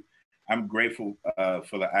YouTube. I'm grateful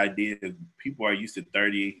for the idea that people are used to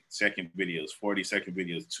 30-second videos, 40-second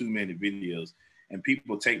videos, 2-minute videos, and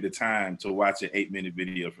people take the time to watch an 8-minute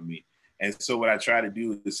video from me. And so what I try to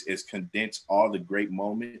do is condense all the great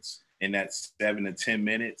moments in that 7 to 10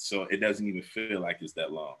 minutes, so it doesn't even feel like it's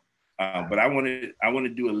that long. But I want to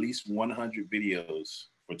do at least 100 videos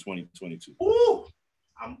for 2022. Ooh,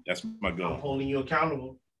 that's my goal. I'm holding you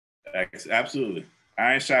accountable. Absolutely.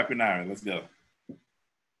 Iron sharpen iron. Let's go.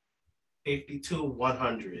 52,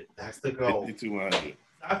 100. That's the goal. 52, 100.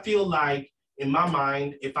 I feel like in my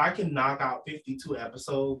mind, if I can knock out 52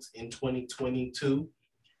 episodes in 2022,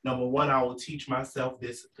 number one, I will teach myself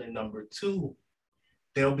discipline. Number two,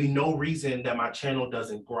 there'll be no reason that my channel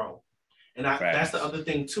doesn't grow. And that's the other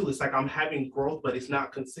thing too. It's like I'm having growth, but it's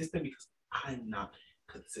not consistent because I'm not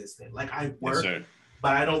consistent. Like I work, yes,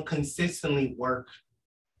 but I don't consistently work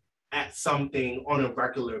at something on a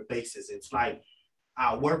regular basis. It's like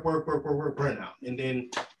I work, burnout. And then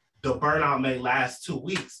the burnout may last 2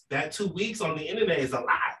 weeks. That 2 weeks on the internet is a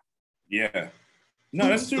lot. Yeah. No,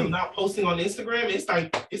 that's true. So not posting on Instagram, it's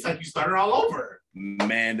like you started all over.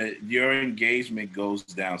 Man, your engagement goes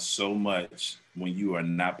down so much when you are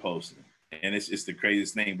not posting. And it's the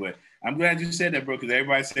craziest thing. But I'm glad you said that, bro, because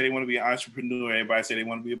everybody said they want to be an entrepreneur. Everybody said they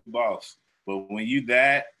want to be a boss. But when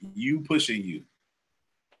you pushing you.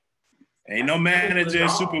 Ain't no manager,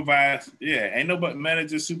 supervisor. Yeah, ain't no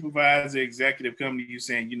manager, supervisor, executive coming to you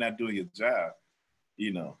saying you're not doing your job.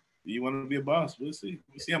 You know, you want to be a boss. We'll see.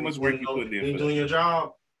 We'll see how much work you put in. You're doing your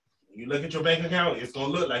job. You look at your bank account, it's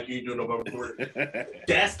gonna look like you ain't doing no work.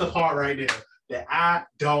 That's the part right there that I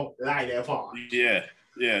don't like that part. Yeah.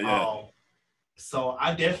 So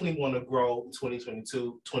I definitely want to grow in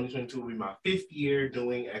 2022. 2022 will be my 5th year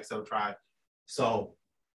doing XL Tribe. So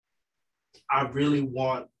I really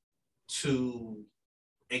want to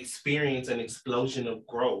experience an explosion of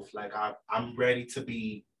growth. Like I'm ready to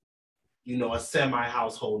be, a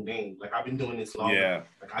semi-household name. Like I've been doing this long. Yeah.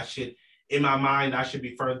 Like in my mind, I should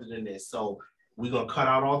be further than this. So we're gonna cut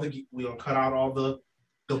out all the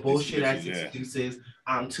bullshit excuses. Yeah.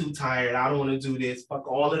 I'm too tired. I don't want to do this. Fuck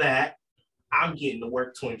all of that. I'm getting to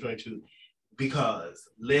work 2022 because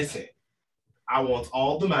listen, I want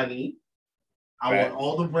all the money. I want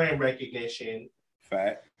all the brand recognition.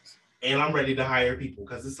 Facts. And I'm ready to hire people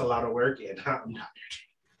because it's a lot of work and I'm not.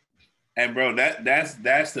 And bro, that's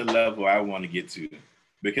the level I want to get to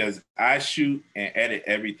because I shoot and edit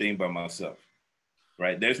everything by myself.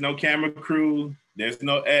 Right? There's no camera crew. There's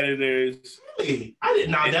no editors. Really? I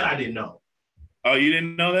didn't know. Oh, you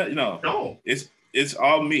didn't know that? No. It's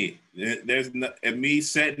all me. There's me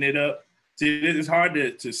setting it up. See, it's hard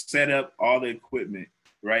to set up all the equipment.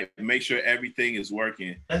 Right? Make sure everything is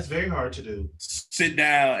working. That's very hard to do. Sit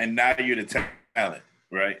down and now you're the talent,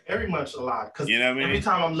 right? Very much a lot. Because you know what I mean? Every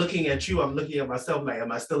time I'm looking at you, I'm looking at myself like,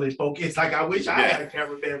 am I still in focus? Like, I wish I had a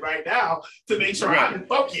cameraman right now to make sure I'm in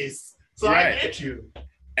focus. So I get you.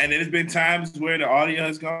 And there's been times where the audio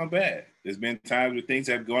has gone bad. There's been times where things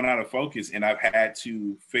have gone out of focus and I've had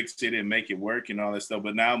to fix it and make it work and all that stuff.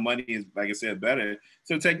 But now money is, like I said, better.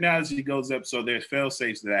 So technology goes up. So there's fail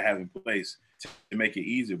safes that I have in place to make it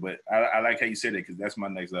easier. But I like how you said it because that's my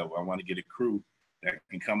next level. I want to get a crew that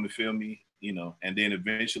can come and film me, and then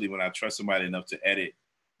eventually when I trust somebody enough to edit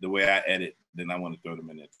the way I edit, then I want to throw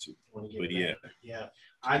them in there too. But yeah.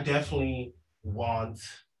 I definitely want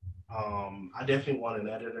an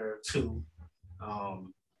editor too.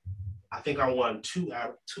 I think I want two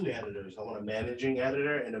editors. I want a managing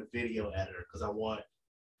editor and a video editor because I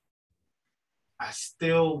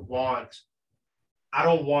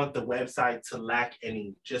don't want the website to lack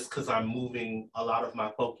any just because I'm moving a lot of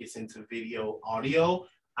my focus into video audio.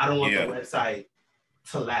 I don't want the website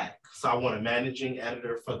to lack. So I want a managing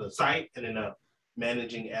editor for the site and then a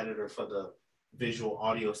managing editor for the visual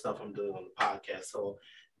audio stuff I'm doing on the podcast. So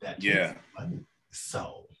that takes money.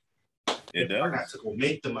 So it does. I got to go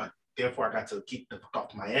make the money. Therefore, I got to keep the fuck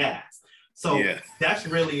off my ass. So that's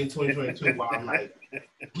really in 2022 why I'm like,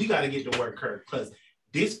 we got to get to work, Kirk, because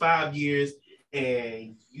this 5 years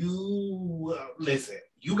and you listen,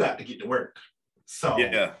 you got to get to work. So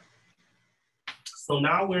So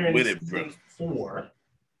now we're in season 4.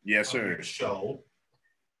 Yes, sir. Show.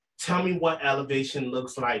 Tell me what elevation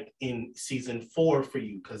looks like in season 4 for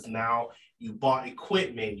you, because now you bought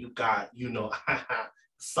equipment, you got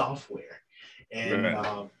software,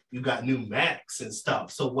 and you got new Macs and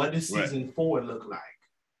stuff. So what does season 4 look like?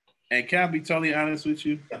 And can I be totally honest with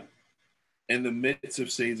you? Yeah. In the midst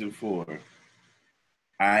of season 4,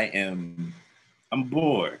 I'm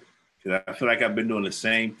bored because I feel like I've been doing the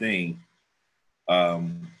same thing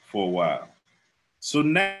for a while. So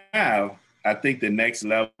now I think the next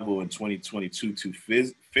level in 2022 to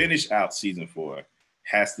finish out season 4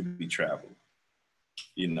 has to be travel.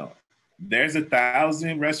 There's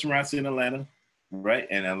 1,000 restaurants in Atlanta, right?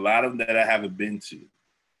 And a lot of them that I haven't been to.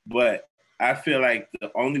 But I feel like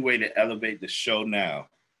the only way to elevate the show now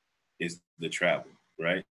is the travel,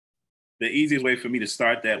 right? The easiest way for me to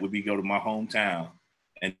start that would be go to my hometown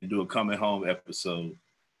and do a coming home episode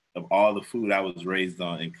of all the food I was raised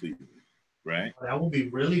on in Cleveland, right? That would be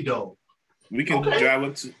really dope. We can drive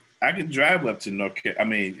up to, I can drive up to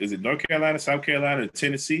is it North Carolina, South Carolina,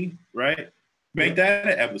 Tennessee, right? Make that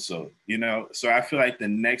an episode, you know? So I feel like the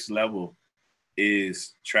next level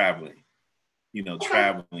is traveling, you know,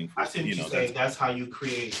 traveling. I see what you're saying. That's how you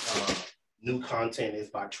create new content, is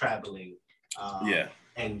by traveling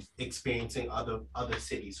and experiencing other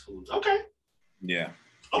cities' foods. Okay. Yeah.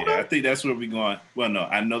 Okay. Yeah, I think that's where we're going. Well, no,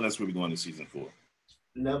 I know that's where we're going in season 4.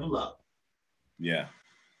 Level up. Yeah.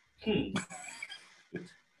 You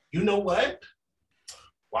know what?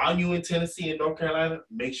 While you in Tennessee and North Carolina,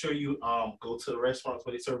 make sure you go to the restaurants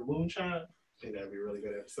where they serve moonshine. I think that'd be a really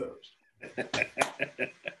good episode.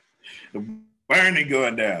 The burning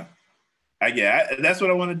going down. That's what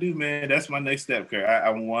I want to do, man. That's my next step, Kurt.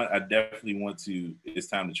 I definitely want to. It's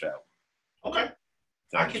time to travel. Okay.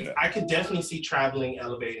 I could definitely see traveling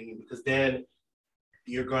elevating you, because then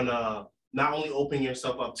you're gonna not only open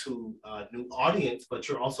yourself up to a new audience, but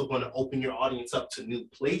you're also going to open your audience up to new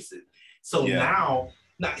places. So now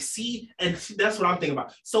see, that's what I'm thinking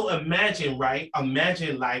about. So imagine, right?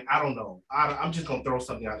 Imagine, like, I don't know. I'm just gonna throw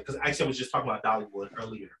something out there, because actually I was just talking about Dollywood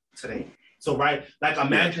earlier today. So right, like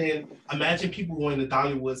imagine people going to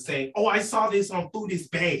Dollywood saying, "Oh, I saw this on Food is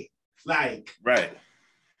Bae." Like, right.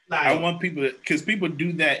 Like, I want people, because people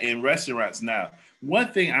do that in restaurants now.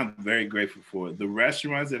 One thing I'm very grateful for, the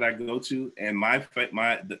restaurants that I go to, and my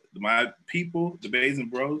people, the Bays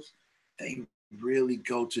and Bros, they really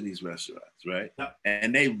go to these restaurants, right? Yep.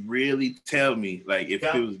 And they really tell me, like, if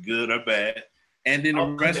it was good or bad. And then the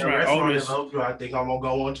restaurant owners, I think I'm gonna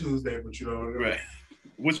go on Tuesday, but you know, right?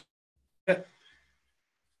 Which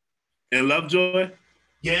in Lovejoy?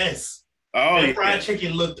 Yes. Oh, the fried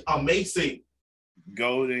chicken looked amazing.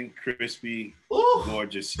 Golden, crispy,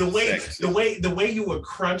 gorgeous. The way you were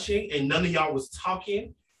crunching and none of y'all was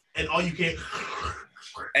talking, and all you can.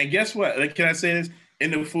 And guess what? Like, can I say this?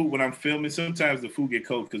 In the food, when I'm filming, sometimes the food get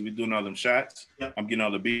cold because we're doing all them shots. Yep. I'm getting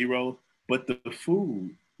all the B-roll, but the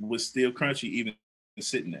food was still crunchy even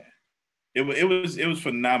sitting there. It was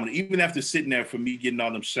phenomenal. Even after sitting there for me getting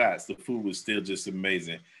all them shots, the food was still just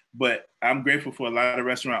amazing. But I'm grateful for a lot of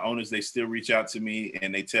restaurant owners. They still reach out to me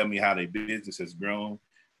and they tell me how their business has grown,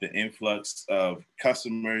 the influx of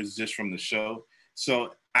customers just from the show.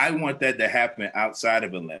 So I want that to happen outside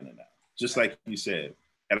of Atlanta now, just like you said.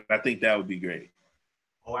 And I think that would be great.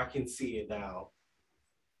 Oh, I can see it now.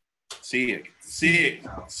 See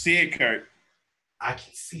it, Kurt. I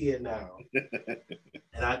can see it now.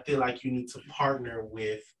 And I feel like you need to partner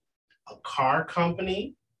with a car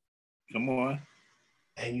company. Come on.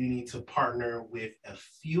 And you need to partner with a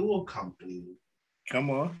fuel company. Come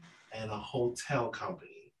on. And a hotel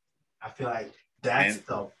company. I feel like that's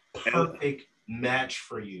the perfect match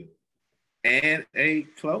for you. And a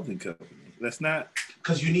clothing company. That's not.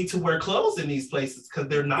 Because you need to wear clothes in these places, because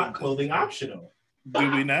they're not clothing optional.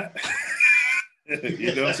 Do we not?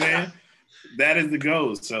 You know what I'm saying? That is the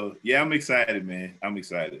goal. So yeah, I'm excited, man. I'm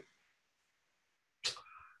excited.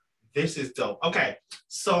 This is dope. Okay,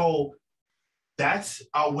 so that's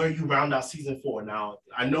where you round out season 4. Now,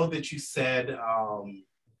 I know that you said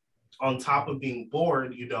on top of being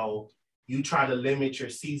bored, you know, you try to limit your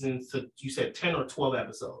seasons to, you said 10 or 12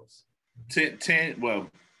 episodes. 10, well,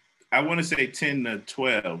 I want to say 10 to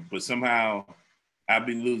 12, but somehow I've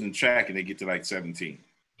been losing track and they get to like 17.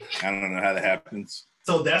 I don't know how that happens.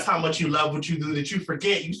 So that's how much you love what you do that you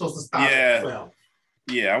forget you're supposed to stop at 12.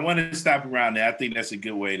 Yeah, I want to stop around there. I think that's a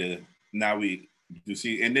good way to, now we do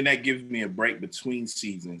see, and then that gives me a break between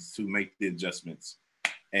seasons to make the adjustments.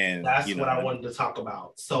 And that's what I wanted to talk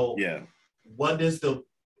about. So what does the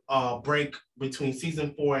break between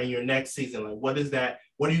season 4 and your next season, like what is that?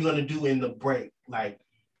 What are you going to do in the break? Like,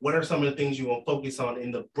 what are some of the things you're going to focus on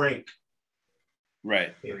in the break?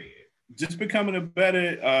 Right. Period. Just becoming a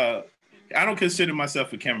better, I don't consider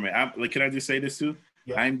myself a cameraman. Can I just say this too?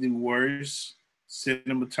 Yeah. I'm the worst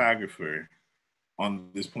cinematographer on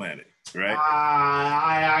this planet, right?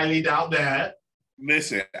 I highly doubt that.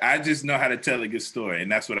 Listen, I just know how to tell a good story,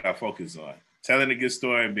 and that's what I focus on. Telling a good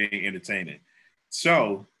story and being entertaining.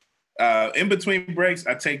 So in between breaks,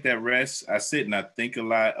 I take that rest. I sit and I think a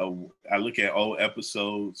lot. I look at old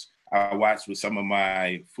episodes. I watch what some of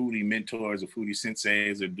my foodie mentors or foodie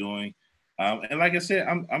senseis are doing. And like I said,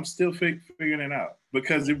 I'm still figuring it out.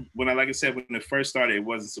 Because when it first started, it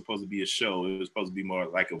wasn't supposed to be a show. It was supposed to be more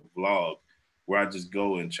like a vlog where I just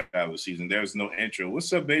go and travel the season. There was no intro.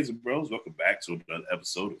 What's up, Bays and Bros? Welcome back to another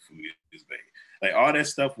episode of Food is Bae. Like, all that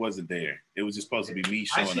stuff wasn't there. It was just supposed to be me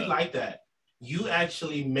showing up. I actually like that. You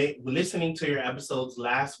actually listening to your episodes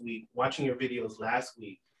last week, watching your videos last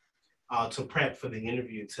week to prep for the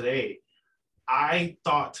interview today, I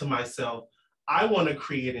thought to myself, I want to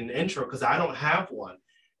create an intro because I don't have one.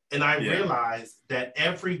 And I realized that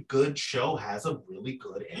every good show has a really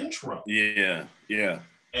good intro. Yeah.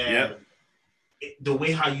 And the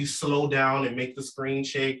way how you slow down and make the screen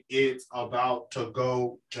shake, it's about to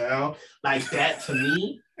go down. Like that to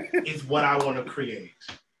me is what I want to create.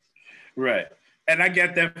 Right. And I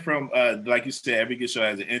get that from, like you said, every good show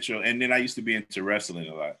has an intro. And then I used to be into wrestling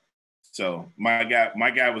a lot. So my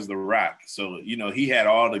guy was The Rock. So, you know, he had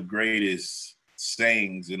all the greatest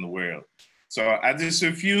sayings in the world. So I just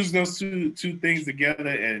infused those two things together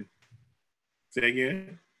and say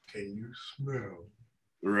again. Can you smell?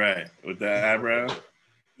 Right. With the eyebrow.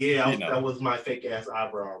 Yeah, that was my fake ass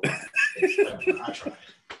eyebrow. I tried.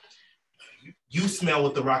 You smell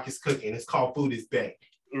what The Rock is cooking. It's called Food is Bae.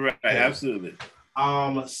 Right, absolutely.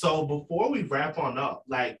 So before we wrap on up,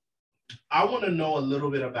 like, I want to know a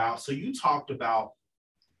little bit about, so you talked about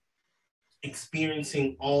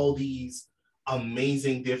experiencing all these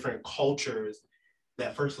amazing different cultures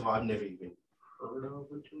that, first of all, I've never even heard of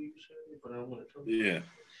until you said it, but I want to tell you.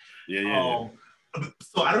 Yeah.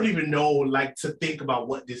 So I don't even know, like, to think about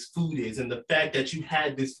what this food is, and the fact that you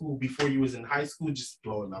had this food before you was in high school just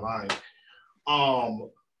blowing my mind.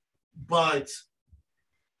 But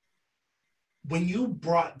when you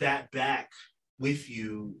brought that back with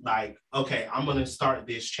you, like, okay, I'm gonna start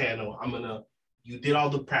this channel. You did all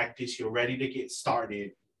the practice. You're ready to get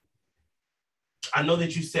started. I know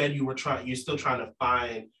that you said you're still trying to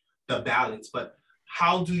find the balance, but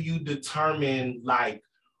how do you determine, like,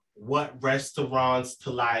 what restaurants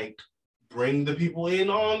to, like, bring the people in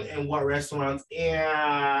on and what restaurants,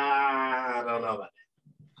 I don't know about that.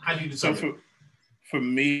 How do you determine? So for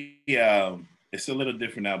me, it's a little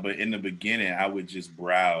different now, but in the beginning, I would just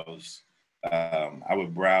browse. I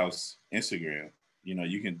would browse Instagram. You know,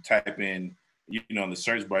 you can type in, you know, in the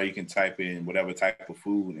search bar, you can type in whatever type of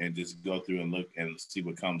food and just go through and look and see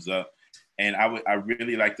what comes up. And I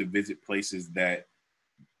really like to visit places that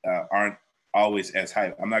aren't always as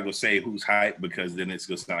hype. I'm not gonna say who's hype because then it's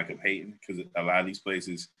gonna sound like I'm hating, because a lot of these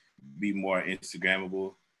places be more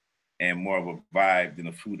Instagrammable and more of a vibe than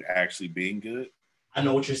the food actually being good. I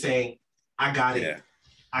know what you're saying. I got it. Yeah.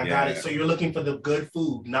 I got it. So you're looking for the good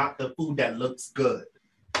food, not the food that looks good.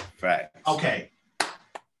 Facts. Okay.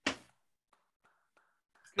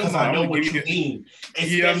 Because I know what you mean.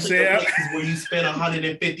 Especially you know what I'm saying? The places where you spend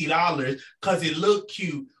 $150 because it looked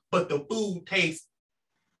cute, but the food tastes.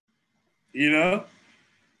 You know?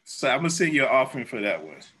 So I'm going to send you an offering for that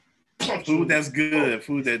one. Food that's good.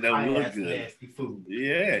 Food that look good. Nasty food.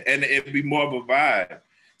 Yeah. And it'd be more of a vibe.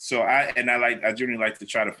 So I generally like to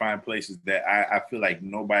try to find places that I feel like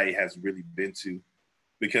nobody has really been to,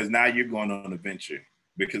 because now you're going on an adventure,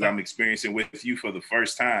 because I'm experiencing with you for the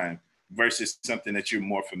first time versus something that you're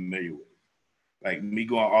more familiar with. Like me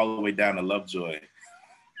going all the way down to Lovejoy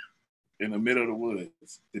in the middle of the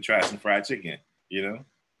woods to try some fried chicken, you know?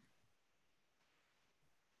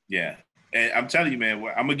 Yeah. And I'm telling you, man,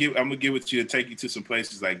 I'm gonna get with you and take you to some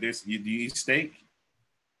places like this. Do you eat steak?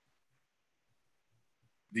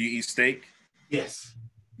 Do you eat steak? Yes.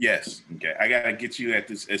 Yes. Okay. I gotta get you at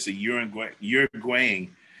this. It's a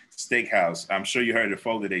Uruguayan steakhouse. I'm sure you heard of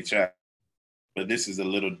Fogo de Chao, but this is a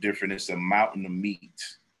little different. It's a mountain of meat.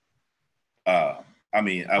 When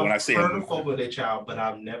I say I've heard of Fogo de Chao, but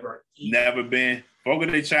I've never eaten. Never been. Fogo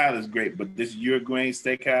de Chao is great, but this Uruguayan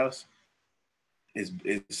steakhouse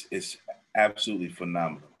is absolutely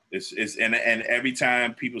phenomenal. And every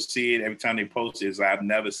time people see it, every time they post it, it's like, I've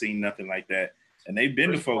never seen nothing like that. And they've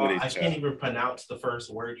been to Fogo de Chao. I can't even pronounce the first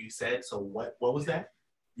word you said. So what was that?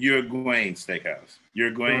 Uruguayan steakhouse.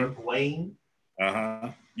 Uruguayan.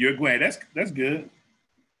 Uruguayan. That's good.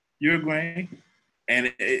 Uruguayan.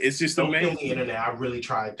 And it's just amazing. On the internet, I really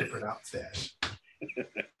tried to pronounce that.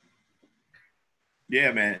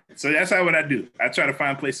 Yeah, man. So that's what I do. I try to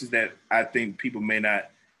find places that I think people may not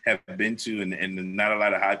have been to, and not a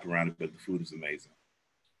lot of hype around it, but the food is amazing.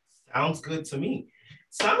 Sounds good to me.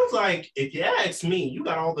 Sounds like, if you ask me, you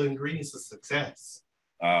got all the ingredients of success.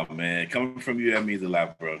 Oh man, coming from you, that means a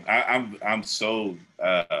lot, bro. I'm so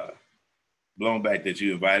blown back that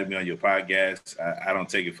you invited me on your podcast. I don't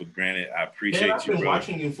take it for granted. I appreciate you. I've been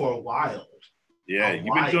watching you for a while. Yeah,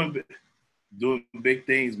 you've been doing big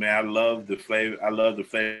things, man. I love the flavor. I love the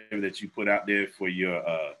flavor that you put out there for your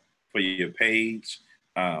page.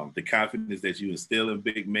 The confidence that you instill in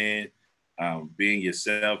big men. Being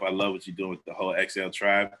yourself. I love what you're doing with the whole XL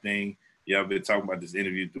Tribe thing. Yeah, I've been talking about this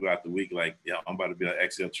interview throughout the week. Like, yeah, I'm about to be on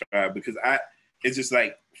XL Tribe, because it's just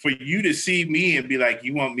like, for you to see me and be like,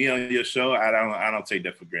 you want me on your show, I don't take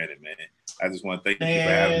that for granted, man. I just want to thank you for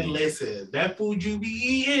having me. Listen, that food you be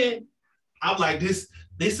eating, I'm like, this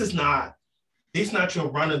is not your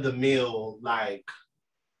run of the mill, like,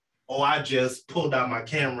 oh, I just pulled out my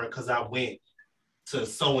camera because I went to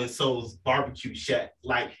so-and-so's barbecue shack.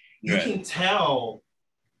 Like, you can tell.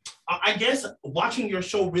 I guess watching your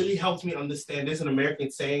show really helps me understand. There's an American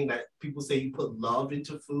saying that people say you put love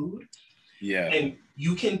into food. Yeah. And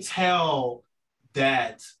you can tell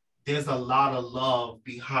that there's a lot of love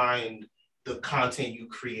behind the content you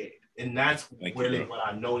create. And that's really what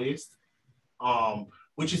I noticed.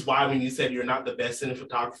 Which is why when you said you're not the best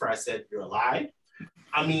cinematographer, I said you're alive.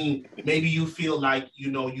 I mean, maybe you feel like, you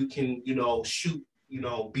know, you can, you know, shoot, you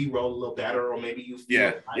know, B-roll a little better, or maybe you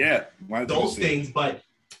feel like those things, but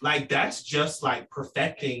like, that's just like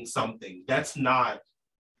perfecting something. That's not,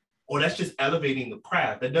 or that's just elevating the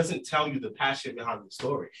craft. That doesn't tell you the passion behind the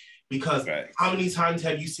story. Because how many times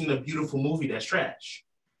have you seen a beautiful movie that's trash?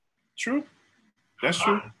 True. That's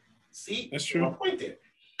true. See? That's true. My point there.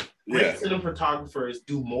 Great cinematographers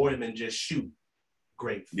do more than just shoot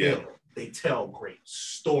great film. They tell great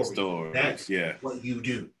stories. That's what you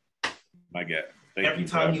do. My God. Every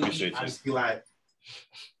time you eat, I just be like,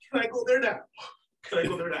 can I go there now? Can I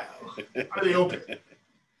go there now? Are they open?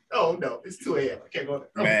 Oh, no, it's 2 a.m. I can't go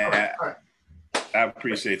there. Man, all right. I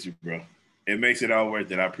appreciate you, bro. It makes it all worth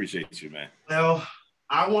it. I appreciate you, man. Well,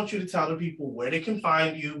 I want you to tell the people where they can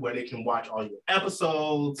find you, where they can watch all your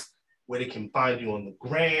episodes, where they can find you on the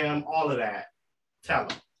gram, all of that. Tell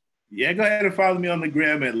them. Yeah, go ahead and follow me on the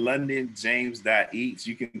gram at londonjames.eats.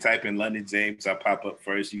 You can type in London James, I'll pop up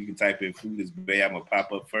first. You can type in Food is Bay, I'm gonna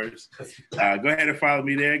pop up first. Go ahead and follow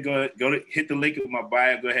me there. Go to hit the link in my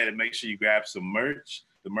bio. Go ahead and make sure you grab some merch.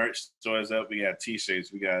 The merch store is up. We got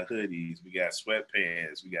t-shirts, we got hoodies, we got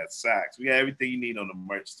sweatpants, we got socks, we got everything you need on the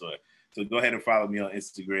merch store. So go ahead and follow me on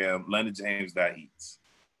Instagram, londonjames.eats.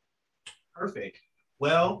 Perfect.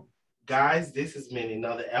 Well, guys, this has been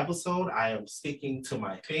another episode. I am sticking to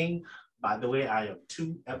my thing. By the way, I am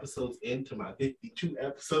 2 episodes into my 52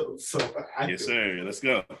 episodes. So yes, sir. Let's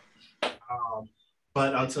go.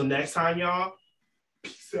 But until next time, y'all,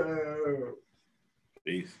 peace out.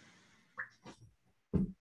 Peace.